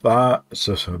haven't subscribed,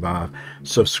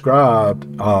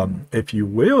 if you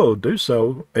will do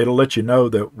so, it'll let you know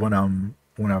that when I'm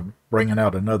bringing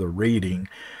out another reading.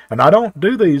 And I don't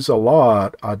do these a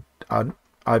lot.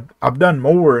 I've done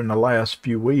more in the last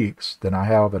few weeks than I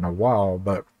have in a while,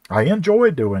 but I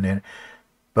enjoy doing it.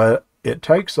 But it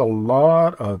takes a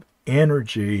lot of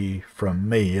energy from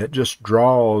me. It just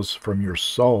draws from your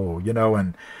soul,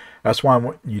 and that's why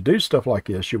when you do stuff like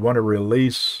this, you want to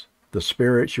release the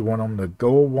spirits. You want them to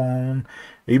go on,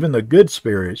 even the good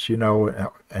spirits, and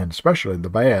especially the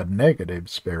bad, negative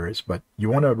spirits. But you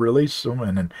want to release them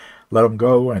and let them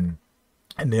go, and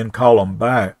then call them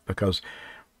back, because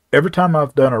every time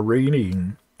I've done a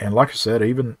reading, and like I said,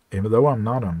 even though I'm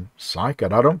not a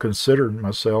psychic, I don't consider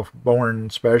myself born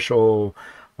special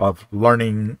of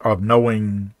learning, of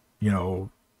knowing,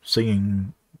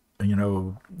 seeing,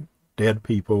 dead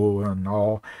people and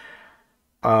all.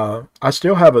 I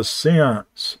still have a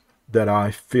sense that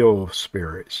I feel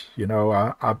spirits.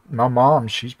 My mom,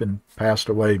 she's been passed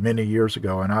away many years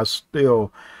ago, and I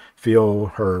still feel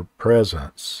her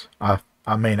presence. I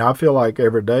mean, I feel like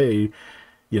every day,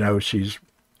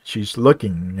 she's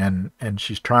looking, and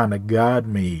she's trying to guide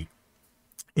me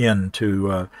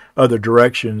into other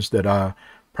directions that I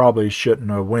probably shouldn't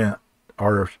have went,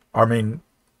 or I mean,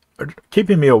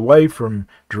 keeping me away from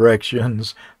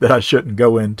directions that I shouldn't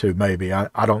go into. Maybe I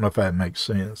don't know if that makes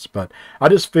sense, but I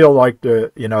just feel like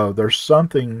there's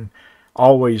something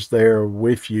always there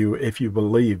with you if you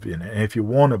believe in it, and if you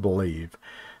want to believe.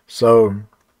 So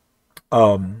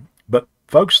but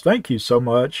folks, thank you so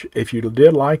much. If you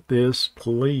did like this,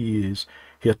 please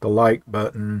hit the like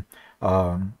button.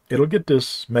 It'll get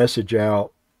this message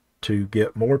out to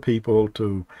get more people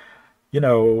to,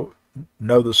 know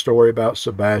the story about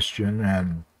Sebastian.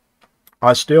 And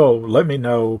let me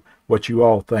know what you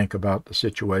all think about the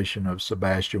situation of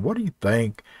Sebastian. What do you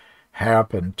think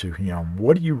happened to him?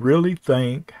 What do you really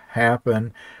think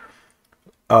happened?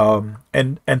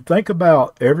 And think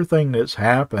about everything that's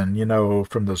happened,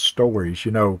 from the stories.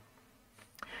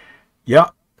 Yeah,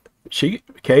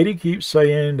 Katie keeps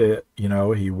saying that,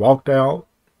 he walked out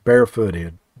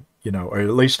barefooted, or at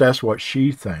least that's what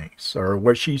she thinks, or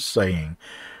what she's saying.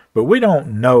 But we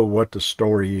don't know what the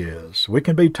story is. We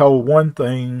can be told one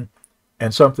thing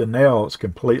and something else,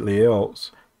 completely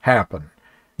else, happen.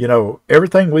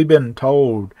 Everything we've been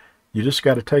told, you just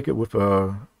got to take it with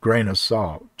a grain of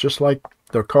salt. Just like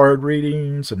the card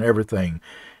readings and everything.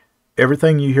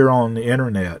 Everything you hear on the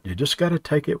internet, you just got to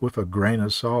take it with a grain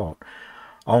of salt.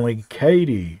 Only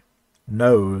Katie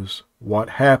knows what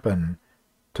happened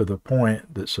to the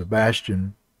point that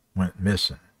Sebastian went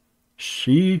missing.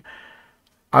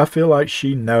 I feel like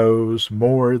she knows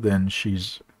more than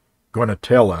she's going to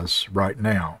tell us right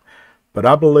now. But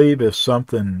I believe if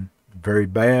something very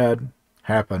bad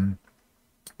happened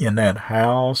in that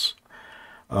house,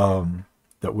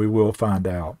 that we will find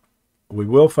out. We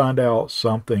will find out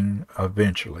something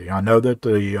eventually. I know that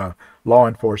the law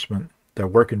enforcement, they're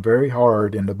working very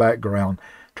hard in the background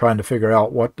trying to figure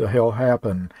out what the hell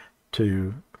happened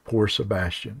to poor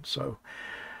Sebastian.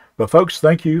 But folks,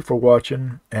 thank you for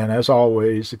watching. And as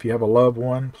always, if you have a loved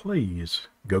one, please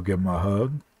go give them a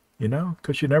hug,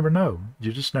 because you never know.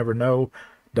 You just never know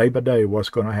day by day what's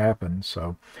going to happen.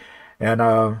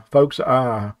 And folks,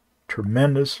 I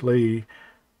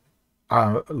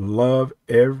love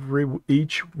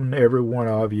each and every one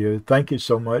of you. Thank you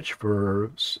so much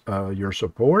for your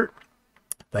support.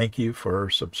 Thank you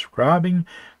for subscribing.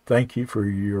 Thank you for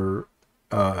your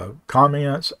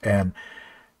comments. And,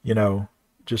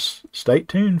 just stay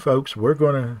tuned, folks. We're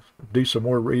going to do some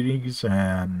more readings,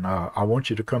 and I want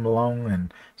you to come along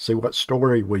and see what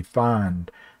story we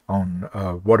find on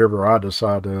whatever I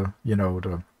decide to,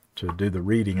 to do the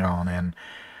reading on. And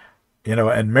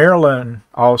and Marilyn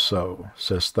also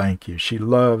says thank you. She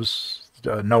loves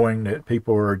knowing that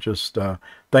people are just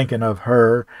thinking of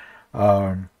her.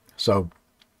 But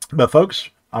folks,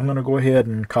 I'm going to go ahead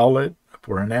and call it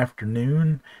for an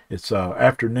afternoon. It's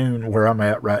afternoon where I'm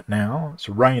at right now. It's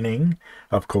raining,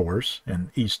 of course, in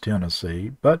East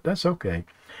Tennessee, but that's okay.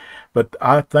 But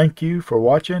I thank you for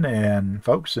watching, and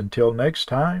folks, until next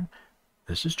time,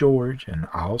 this is George, and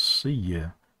I'll see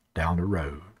you down the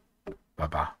road.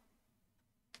 Bye-bye.